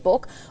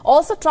Facebook,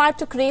 also tried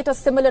to create a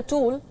similar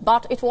tool,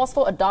 but it was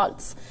for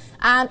adults.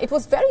 And it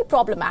was very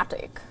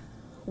problematic.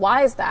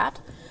 Why is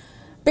that?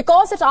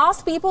 Because it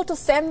asked people to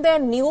send their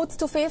nudes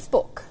to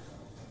Facebook,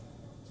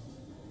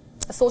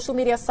 a social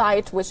media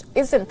site which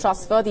isn't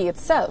trustworthy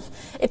itself.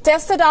 It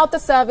tested out the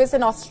service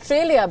in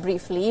Australia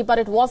briefly, but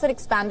it wasn't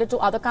expanded to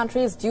other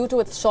countries due to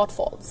its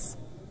shortfalls.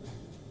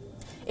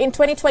 In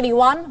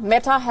 2021,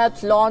 Meta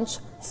helped launch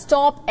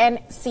Stop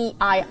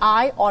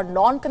NCII, or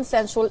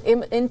non-consensual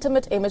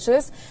intimate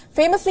images,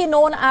 famously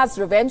known as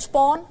revenge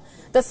porn.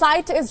 The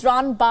site is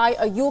run by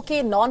a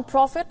UK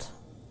non-profit,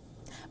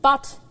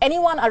 but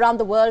anyone around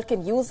the world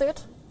can use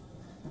it.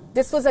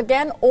 This was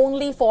again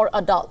only for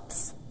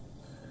adults.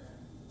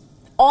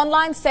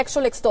 Online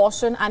sexual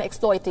extortion and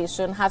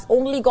exploitation has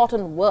only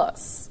gotten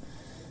worse.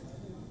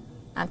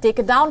 And Take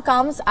It Down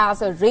comes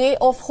as a ray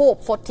of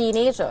hope for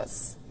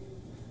teenagers.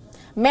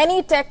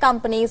 Many tech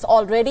companies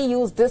already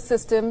use this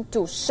system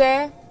to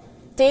share,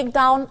 take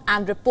down,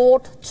 and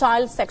report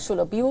child sexual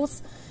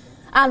abuse.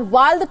 And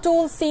while the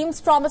tool seems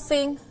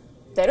promising,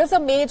 there is a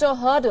major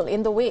hurdle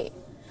in the way,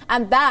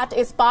 and that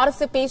is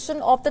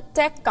participation of the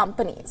tech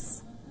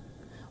companies.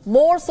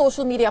 More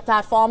social media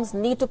platforms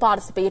need to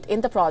participate in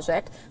the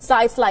project.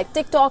 Sites like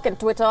TikTok and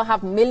Twitter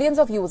have millions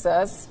of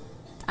users,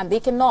 and they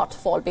cannot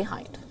fall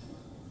behind.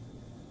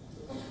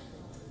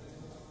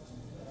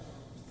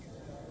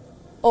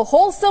 A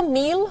wholesome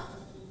meal,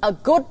 a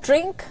good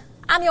drink,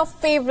 and your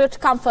favorite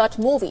comfort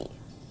movie.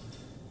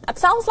 That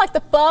sounds like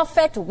the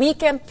perfect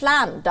weekend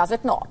plan, does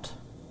it not?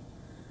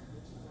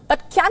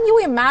 But can you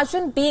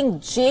imagine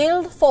being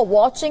jailed for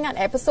watching an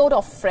episode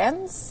of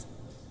Friends?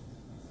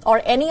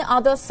 Or any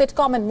other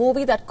sitcom and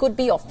movie that could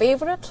be your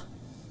favorite?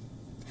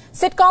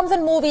 Sitcoms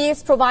and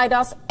movies provide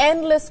us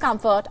endless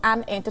comfort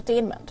and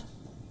entertainment.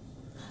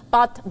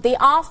 But they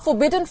are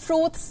forbidden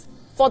fruits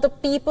for the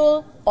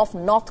people of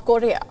North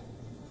Korea.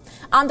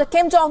 Under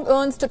Kim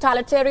Jong-un's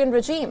totalitarian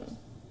regime,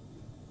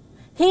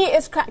 he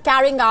is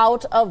carrying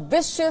out a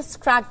vicious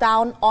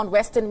crackdown on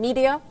Western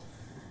media.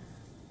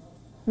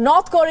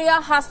 North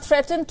Korea has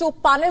threatened to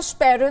punish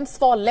parents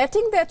for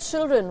letting their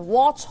children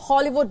watch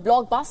Hollywood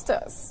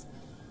blockbusters.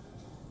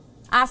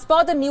 As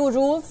per the new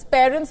rules,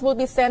 parents will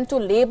be sent to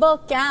labor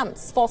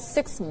camps for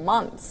 6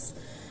 months.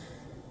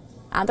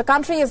 And the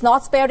country is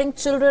not sparing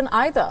children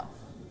either.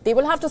 They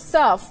will have to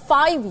serve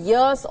 5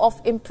 years of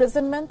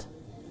imprisonment.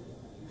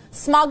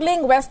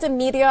 Smuggling Western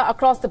media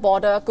across the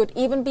border could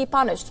even be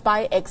punished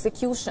by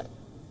execution.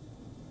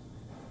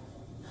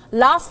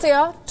 Last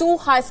year, 2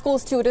 high school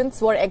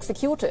students were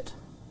executed.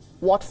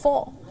 What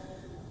for?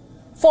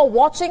 For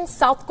watching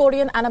South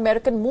Korean and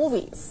American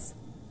movies.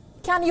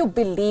 Can you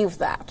believe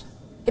that?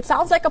 It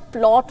sounds like a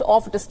plot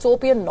of a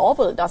dystopian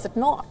novel, does it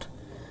not?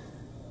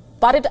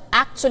 But it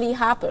actually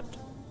happened.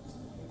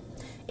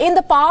 In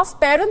the past,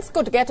 parents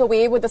could get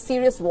away with a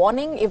serious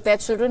warning if their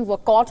children were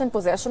caught in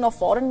possession of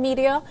foreign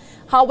media.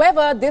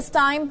 However, this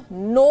time,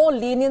 no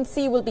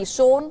leniency will be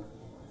shown.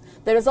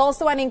 There is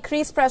also an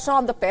increased pressure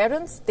on the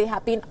parents. They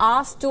have been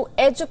asked to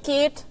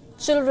educate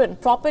children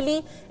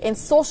properly in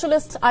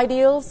socialist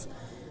ideals.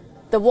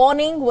 The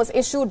warning was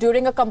issued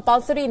during a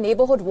compulsory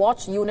neighborhood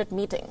watch unit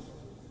meeting.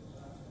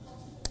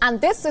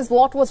 And this is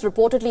what was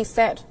reportedly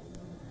said.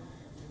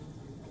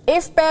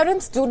 If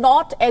parents do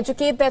not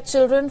educate their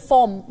children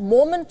from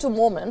moment to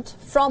moment,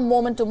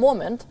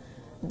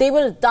 they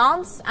will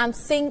dance and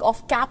sing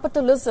of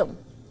capitalism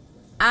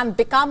and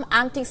become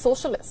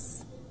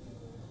anti-socialists.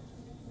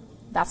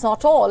 That's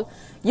not all.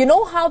 You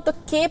know how the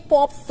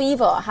K-pop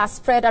fever has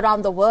spread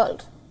around the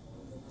world?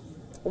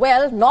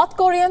 Well, North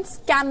Koreans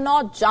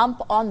cannot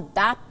jump on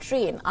that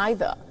train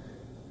either.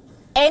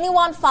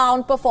 Anyone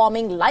found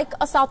performing like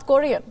a South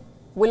Korean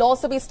will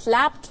also be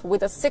slapped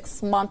with a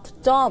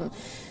 6-month term,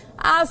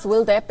 as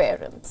will their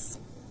parents.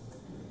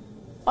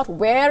 But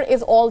where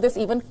is all this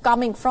even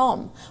coming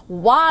from?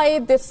 Why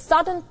this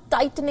sudden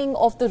tightening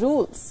of the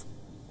rules?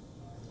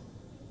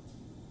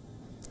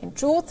 In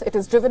truth, it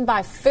is driven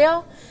by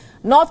fear.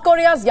 North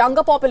Korea's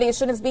younger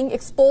population is being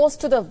exposed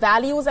to the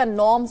values and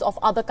norms of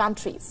other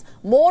countries.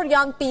 More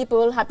young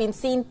people have been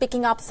seen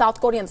picking up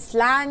South Korean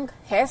slang,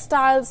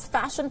 hairstyles,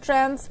 fashion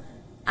trends,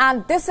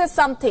 and this is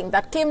something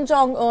that Kim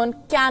Jong-un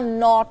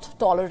cannot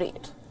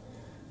tolerate.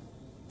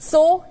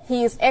 So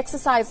he is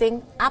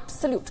exercising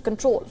absolute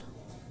control.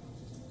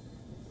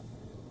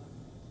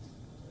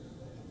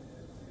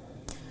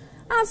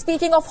 And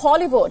speaking of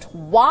Hollywood,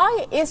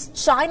 why is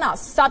China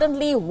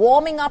suddenly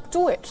warming up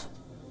to it?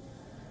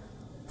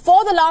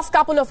 For the last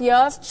couple of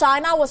years,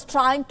 China was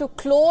trying to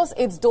close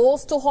its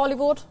doors to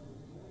Hollywood,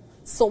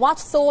 so much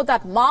so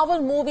that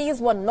Marvel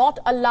movies were not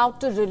allowed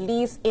to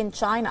release in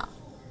China.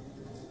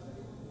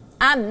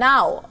 And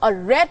now, a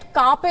red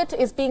carpet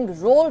is being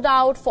rolled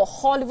out for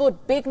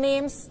Hollywood big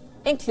names,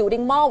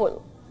 including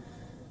Marvel.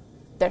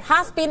 There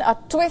has been a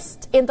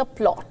twist in the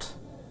plot.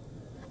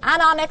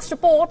 And our next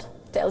report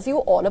tells you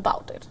all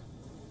about it.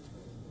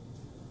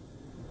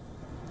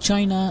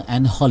 China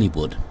and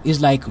Hollywood is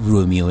like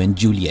Romeo and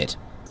Juliet.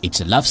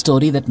 It's a love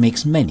story that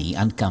makes many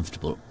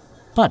uncomfortable.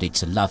 But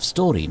it's a love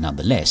story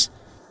nonetheless.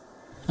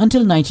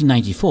 Until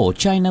 1994,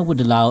 China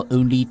would allow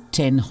only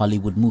 10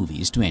 Hollywood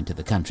movies to enter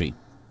the country.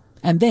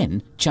 And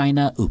then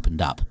China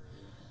opened up.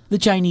 The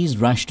Chinese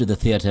rushed to the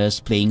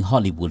theatres playing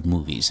Hollywood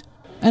movies.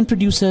 And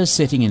producers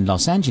sitting in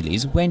Los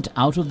Angeles went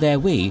out of their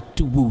way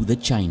to woo the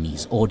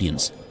Chinese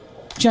audience.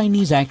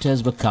 Chinese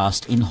actors were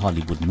cast in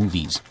Hollywood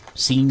movies.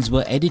 Scenes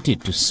were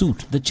edited to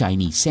suit the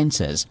Chinese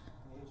censors.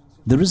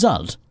 The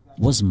result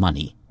was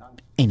money.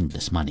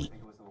 Endless money.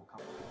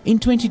 In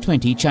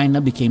 2020, China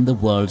became the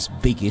world's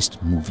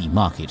biggest movie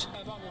market.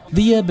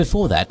 The year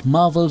before that,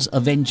 Marvel's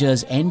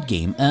Avengers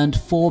Endgame earned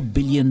 4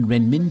 billion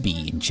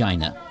renminbi in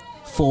China.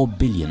 4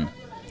 billion.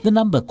 The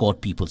number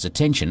caught people's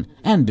attention,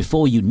 and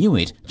before you knew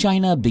it,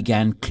 China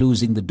began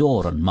closing the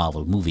door on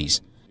Marvel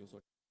movies.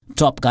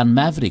 Top Gun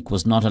Maverick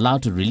was not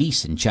allowed to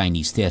release in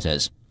Chinese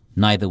theatres.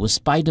 Neither was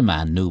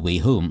Spider-Man No Way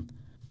Home.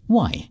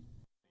 Why?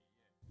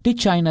 Did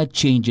China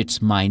change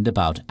its mind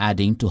about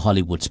adding to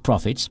Hollywood's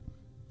profits?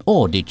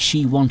 Or did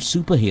Xi want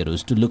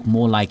superheroes to look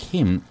more like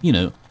him,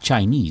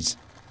 Chinese?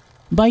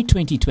 By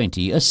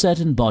 2020, a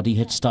certain body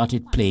had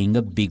started playing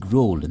a big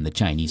role in the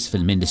Chinese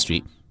film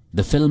industry,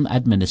 the Film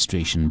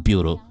Administration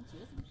Bureau.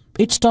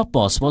 Its top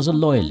boss was a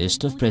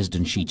loyalist of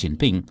President Xi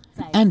Jinping,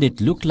 and it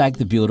looked like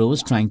the bureau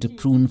was trying to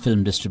prune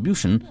film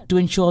distribution to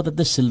ensure that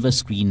the silver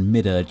screen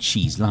mirrored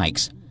Xi's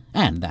likes,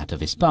 and that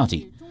of his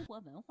party.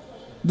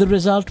 The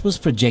result was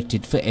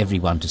projected for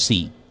everyone to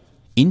see.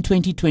 In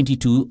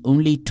 2022,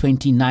 only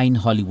 29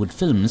 Hollywood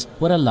films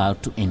were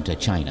allowed to enter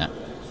China.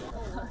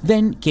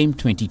 Then came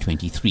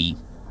 2023.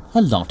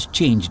 A lot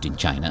changed in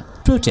China.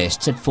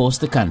 Protests had forced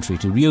the country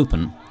to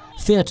reopen.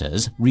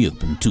 Theatres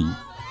reopened too.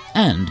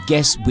 And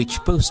guess which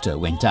poster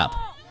went up?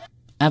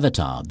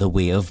 Avatar: The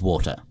Way of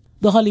Water.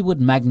 The Hollywood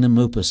magnum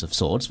opus of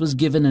sorts was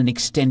given an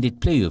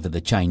extended play over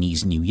the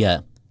Chinese New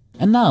Year.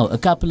 And now a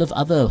couple of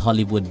other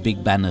Hollywood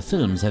big banner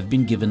films have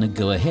been given a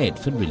go-ahead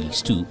for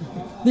release too.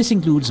 This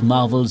includes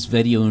Marvel's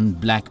very own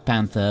Black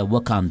Panther: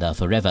 Wakanda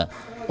Forever,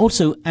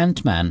 also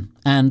Ant-Man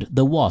and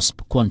The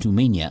Wasp: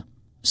 Quantumania.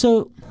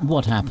 So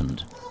what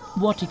happened?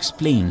 What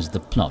explains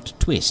the plot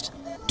twist?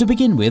 To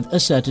begin with, a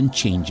certain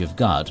change of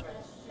guard.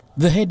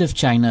 The head of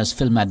China's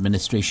Film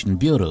Administration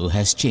Bureau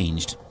has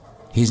changed.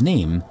 His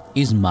name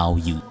is Mao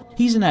Yu.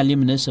 He's an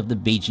alumnus of the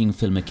Beijing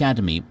Film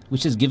Academy,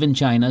 which has given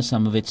China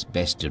some of its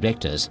best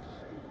directors.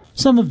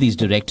 Some of these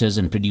directors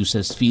and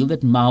producers feel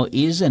that Mao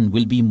is and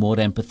will be more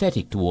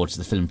empathetic towards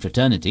the film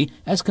fraternity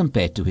as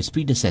compared to his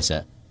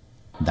predecessor.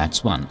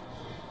 That's one.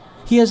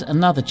 Here's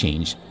another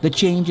change, the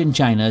change in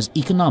China's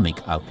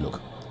economic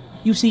outlook.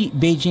 You see,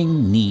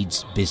 Beijing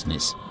needs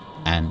business,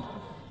 and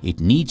it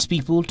needs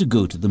people to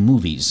go to the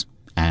movies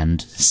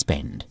and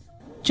spend.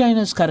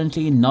 China is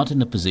currently not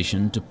in a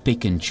position to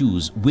pick and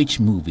choose which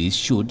movies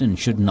should and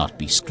should not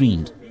be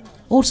screened.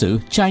 Also,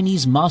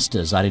 Chinese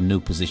masters are in no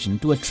position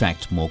to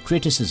attract more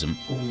criticism.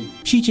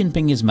 Xi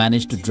Jinping has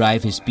managed to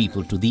drive his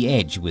people to the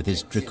edge with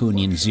his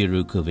draconian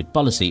zero-COVID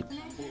policy.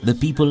 The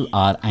people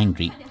are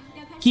angry.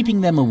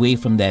 Keeping them away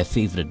from their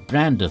favorite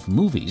brand of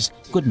movies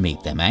could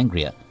make them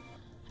angrier.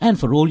 And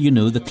for all you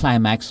know, the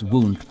climax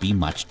won't be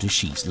much to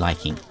Xi's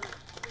liking.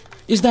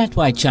 Is that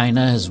why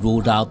China has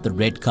rolled out the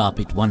red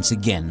carpet once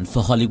again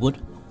for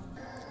Hollywood?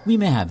 We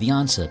may have the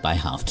answer by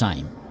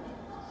half-time.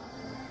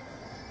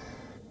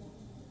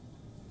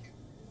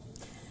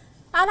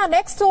 And our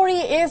next story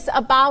is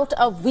about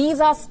a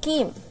visa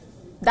scheme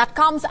that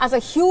comes as a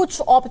huge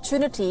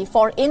opportunity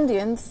for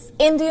Indians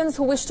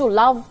who wish to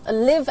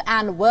live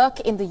and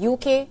work in the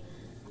UK,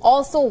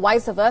 also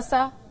vice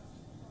versa.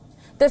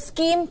 The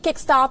scheme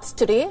kickstarts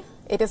today.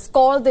 It is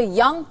called the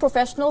Young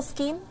Professional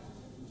Scheme.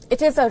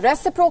 It is a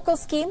reciprocal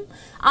scheme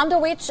under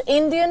which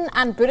Indian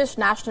and British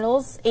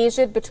nationals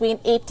aged between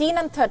 18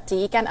 and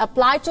 30 can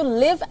apply to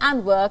live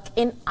and work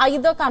in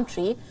either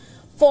country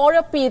for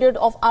a period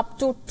of up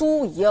to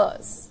 2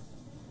 years.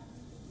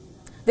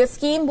 This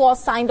scheme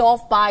was signed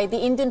off by the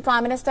Indian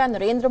Prime Minister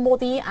Narendra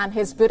Modi and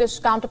his British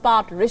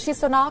counterpart Rishi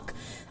Sunak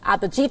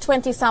at the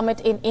G20 summit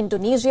in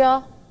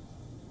Indonesia.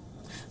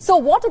 So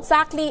what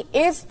exactly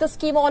is the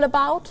scheme all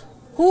about?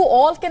 Who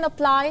all can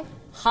apply?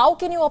 How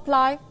can you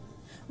apply?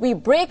 We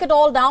break it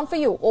all down for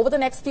you over the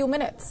next few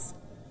minutes.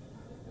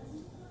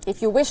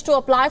 If you wish to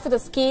apply for the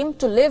scheme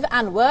to live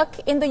and work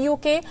in the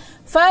UK,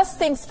 first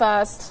things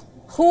first,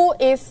 who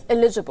is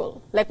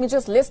eligible? Let me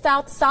just list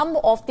out some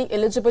of the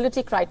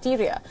eligibility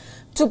criteria.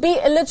 To be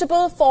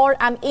eligible for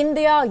an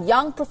India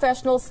Young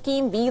Professional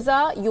Scheme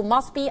visa, you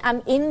must be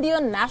an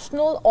Indian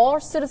national or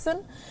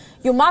citizen.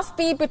 You must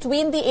be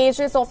between the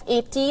ages of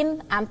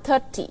 18 and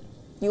 30.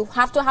 You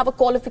have to have a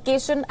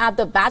qualification at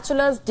the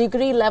bachelor's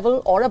degree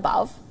level or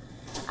above.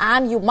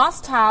 And you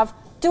must have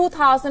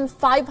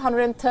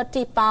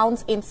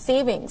 £2,530 in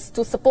savings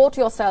to support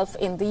yourself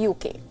in the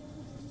UK.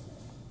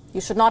 You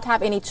should not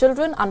have any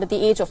children under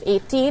the age of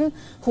 18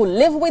 who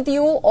live with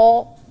you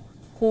or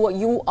who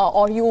you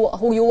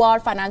are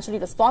financially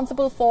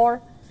responsible for.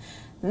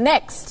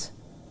 Next,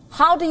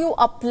 how do you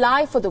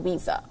apply for the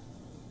visa?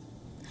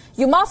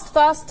 You must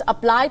first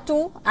apply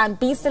to and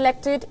be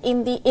selected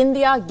in the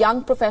India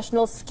Young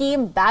Professional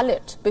Scheme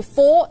ballot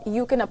before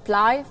you can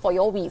apply for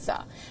your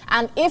visa.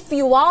 And if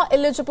you are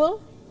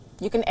eligible,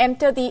 you can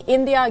enter the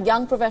India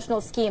Young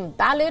Professional Scheme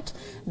ballot.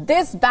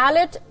 This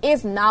ballot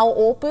is now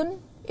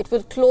open. It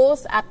will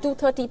close at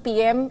 2:30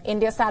 p.m.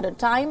 India Standard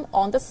Time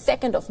on the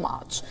 2nd of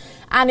March.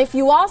 And if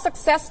you are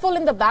successful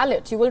in the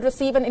ballot, you will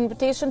receive an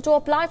invitation to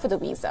apply for the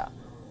visa.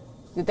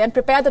 You then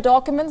prepare the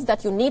documents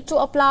that you need to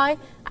apply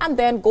and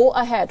then go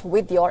ahead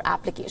with your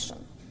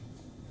application.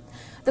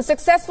 The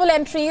successful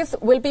entries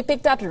will be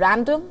picked at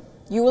random.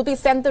 You will be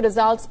sent the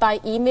results by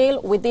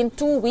email within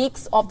 2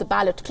 weeks of the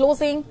ballot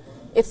closing.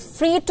 It's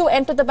free to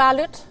enter the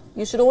ballot.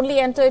 You should only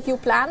enter if you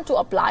plan to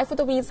apply for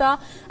the visa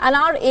and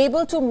are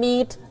able to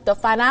meet the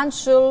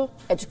financial,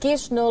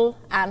 educational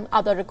and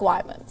other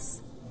requirements.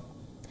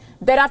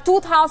 There are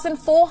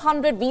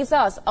 2,400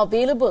 visas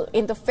available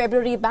in the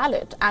February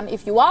ballot, and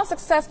if you are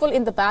successful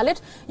in the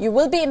ballot, you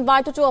will be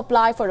invited to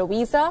apply for a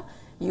visa.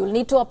 You will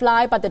need to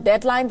apply by the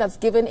deadline that's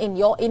given in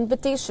your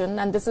invitation,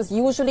 and this is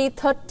usually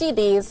 30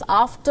 days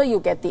after you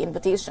get the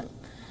invitation.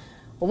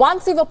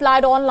 Once you've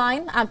applied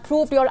online and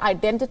proved your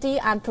identity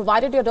and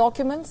provided your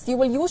documents, you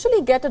will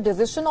usually get a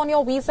decision on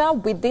your visa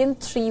within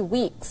 3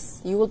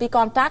 weeks. You will be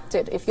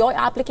contacted if your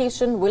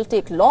application will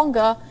take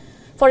longer.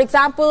 For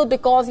example,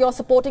 because your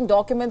supporting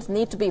documents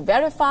need to be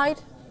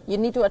verified, you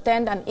need to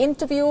attend an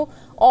interview,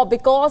 or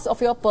because of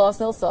your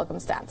personal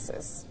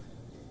circumstances.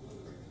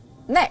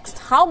 Next,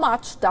 how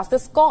much does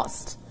this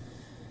cost?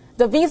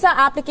 The visa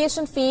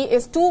application fee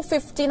is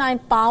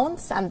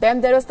 £259, and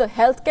then there is the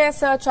healthcare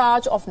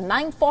surcharge of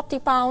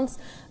 £940.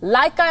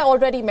 Like I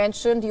already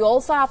mentioned, you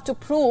also have to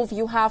prove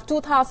you have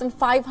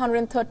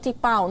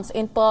 £2,530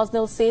 in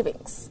personal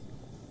savings.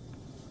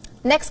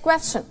 Next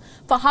question,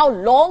 for how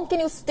long can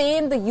you stay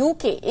in the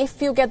UK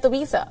if you get the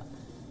visa?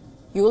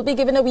 You will be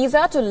given a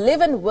visa to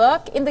live and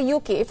work in the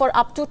UK for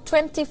up to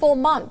 24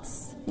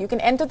 months. You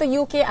can enter the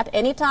UK at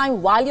any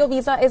time while your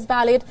visa is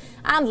valid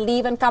and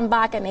leave and come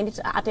back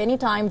at any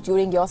time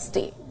during your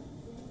stay.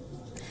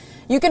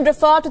 You can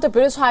refer to the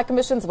British High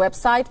Commission's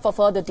website for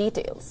further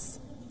details.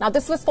 Now,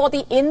 this was for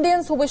the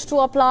Indians who wish to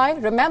apply.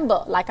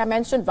 Remember, like I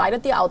mentioned right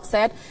at the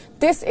outset,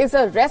 this is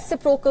a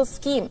reciprocal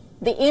scheme.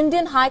 The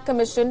Indian High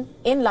Commission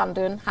in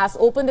London has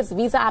opened its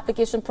visa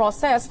application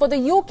process for the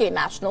UK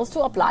nationals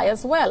to apply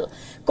as well,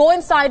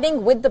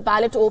 coinciding with the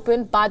ballot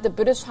opened by the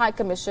British High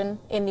Commission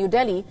in New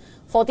Delhi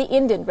for the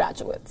Indian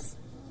graduates.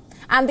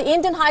 And the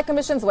Indian High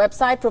Commission's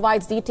website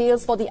provides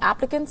details for the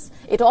applicants.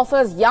 It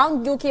offers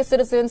young UK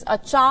citizens a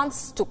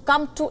chance to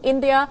come to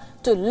India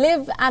to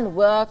live and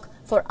work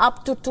for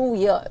up to 2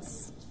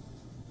 years.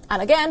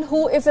 And again,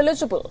 who is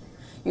eligible?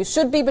 You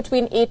should be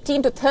between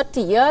 18 to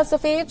 30 years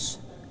of age.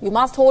 You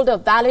must hold a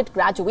valid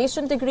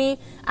graduation degree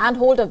and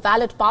hold a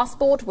valid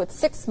passport with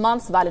 6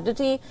 months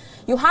validity.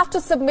 You have to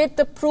submit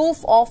the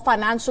proof of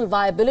financial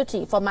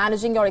viability for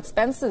managing your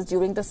expenses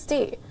during the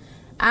stay.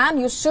 And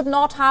you should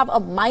not have a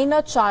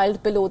minor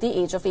child below the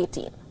age of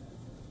 18.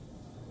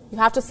 You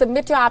have to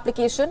submit your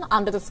application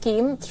under the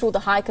scheme through the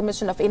High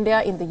Commission of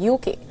India in the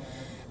UK.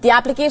 The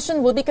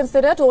application will be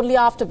considered only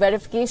after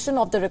verification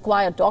of the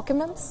required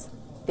documents.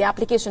 The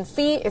application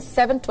fee is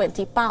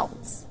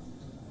 £720.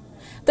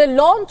 The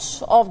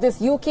launch of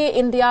this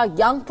UK-India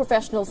Young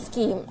Professional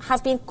Scheme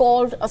has been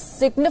called a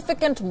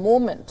significant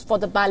moment for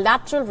the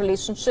bilateral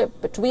relationship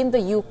between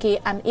the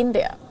UK and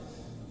India.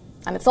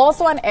 And it's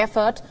also an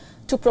effort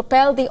to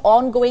propel the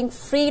ongoing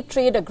free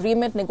trade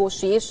agreement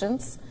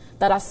negotiations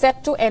that are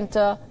set to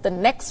enter the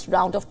next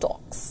round of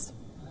talks.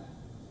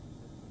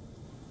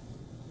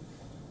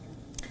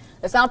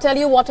 Let's now tell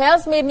you what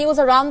else made news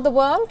around the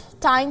world.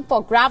 Time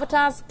for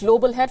Gravitas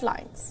Global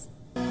Headlines.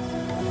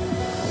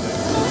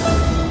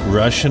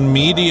 Russian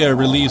media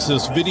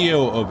releases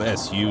video of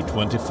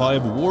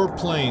Su-25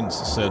 warplanes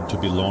said to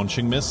be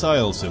launching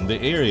missiles in the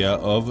area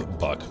of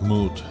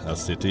Bakhmut, a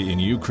city in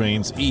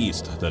Ukraine's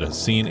east that has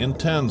seen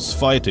intense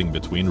fighting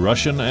between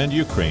Russian and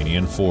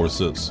Ukrainian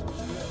forces.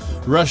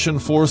 Russian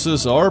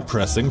forces are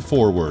pressing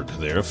forward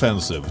their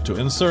offensive to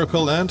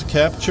encircle and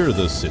capture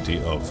the city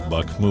of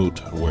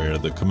Bakhmut, where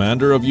the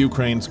commander of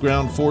Ukraine's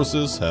ground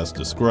forces has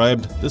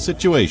described the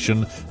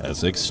situation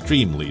as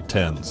extremely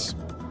tense.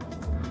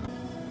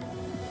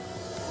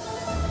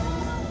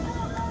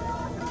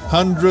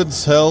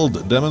 Hundreds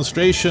held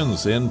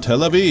demonstrations in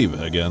Tel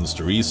Aviv against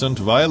recent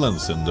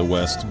violence in the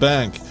West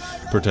Bank.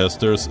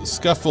 Protesters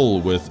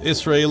scuffle with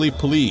Israeli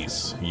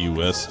police.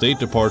 U.S. State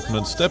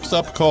Department steps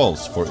up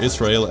calls for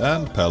Israel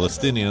and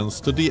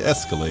Palestinians to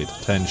de-escalate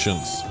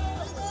tensions.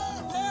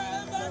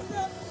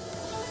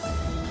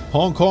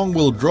 Hong Kong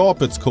will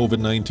drop its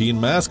COVID-19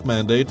 mask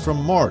mandate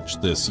from March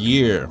this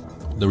year.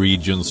 The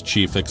region's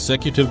chief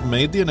executive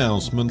made the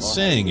announcement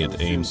saying it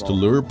aims to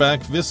lure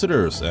back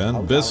visitors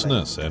and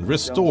business and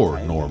restore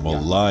normal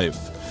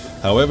life.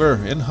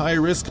 However, in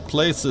high-risk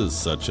places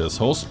such as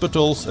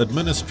hospitals,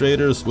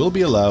 administrators will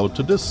be allowed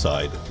to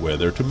decide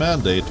whether to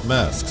mandate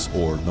masks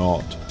or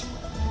not.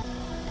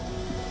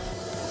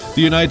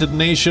 The United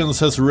Nations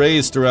has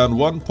raised around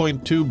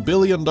 $1.2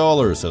 billion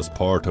as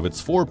part of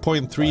its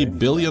 $4.3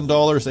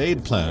 billion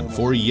aid plan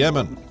for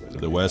Yemen.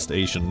 The West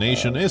Asian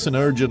nation is in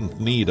urgent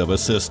need of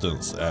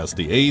assistance, as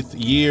the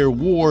 8th-year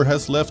war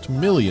has left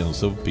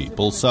millions of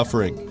people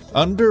suffering.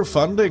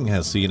 Underfunding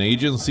has seen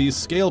agencies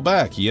scale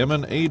back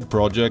Yemen aid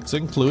projects,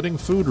 including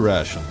food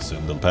rations,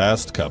 in the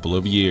past couple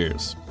of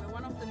years.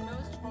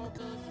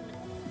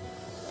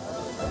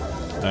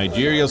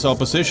 Nigeria's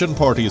opposition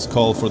parties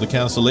call for the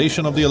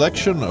cancellation of the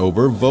election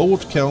over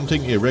vote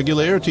counting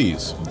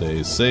irregularities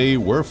they say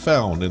were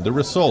found in the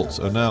results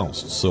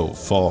announced so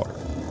far.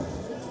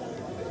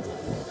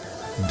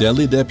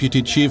 Delhi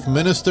Deputy Chief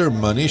Minister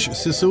Manish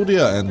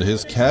Sisodia and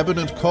his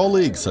cabinet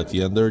colleague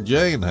Satyendra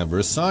Jain have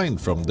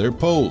resigned from their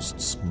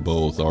posts.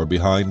 Both are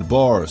behind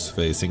bars,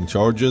 facing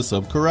charges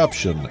of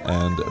corruption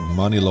and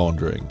money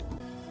laundering.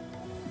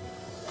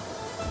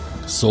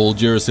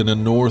 Soldiers in a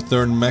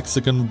northern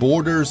Mexican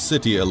border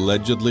city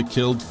allegedly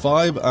killed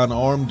 5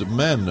 unarmed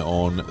men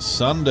on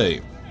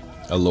Sunday.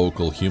 A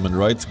local human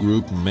rights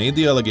group made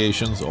the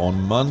allegations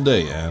on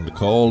Monday and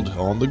called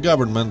on the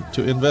government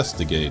to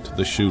investigate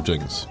the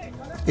shootings.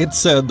 It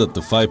said that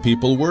the 5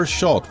 people were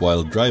shot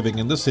while driving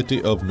in the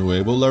city of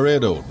Nuevo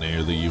Laredo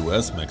near the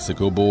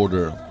US-Mexico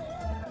border.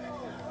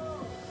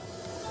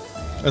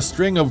 A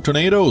string of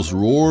tornadoes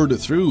roared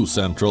through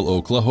central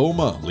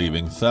Oklahoma,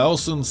 leaving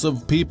thousands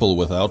of people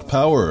without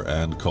power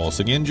and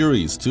causing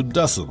injuries to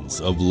dozens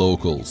of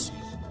locals.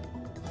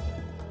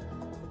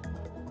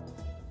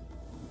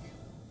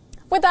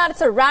 With that,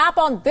 it's a wrap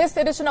on this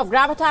edition of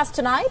Gravitas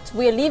Tonight.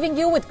 We are leaving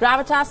you with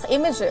Gravitas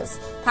Images.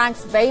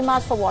 Thanks very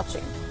much for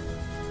watching.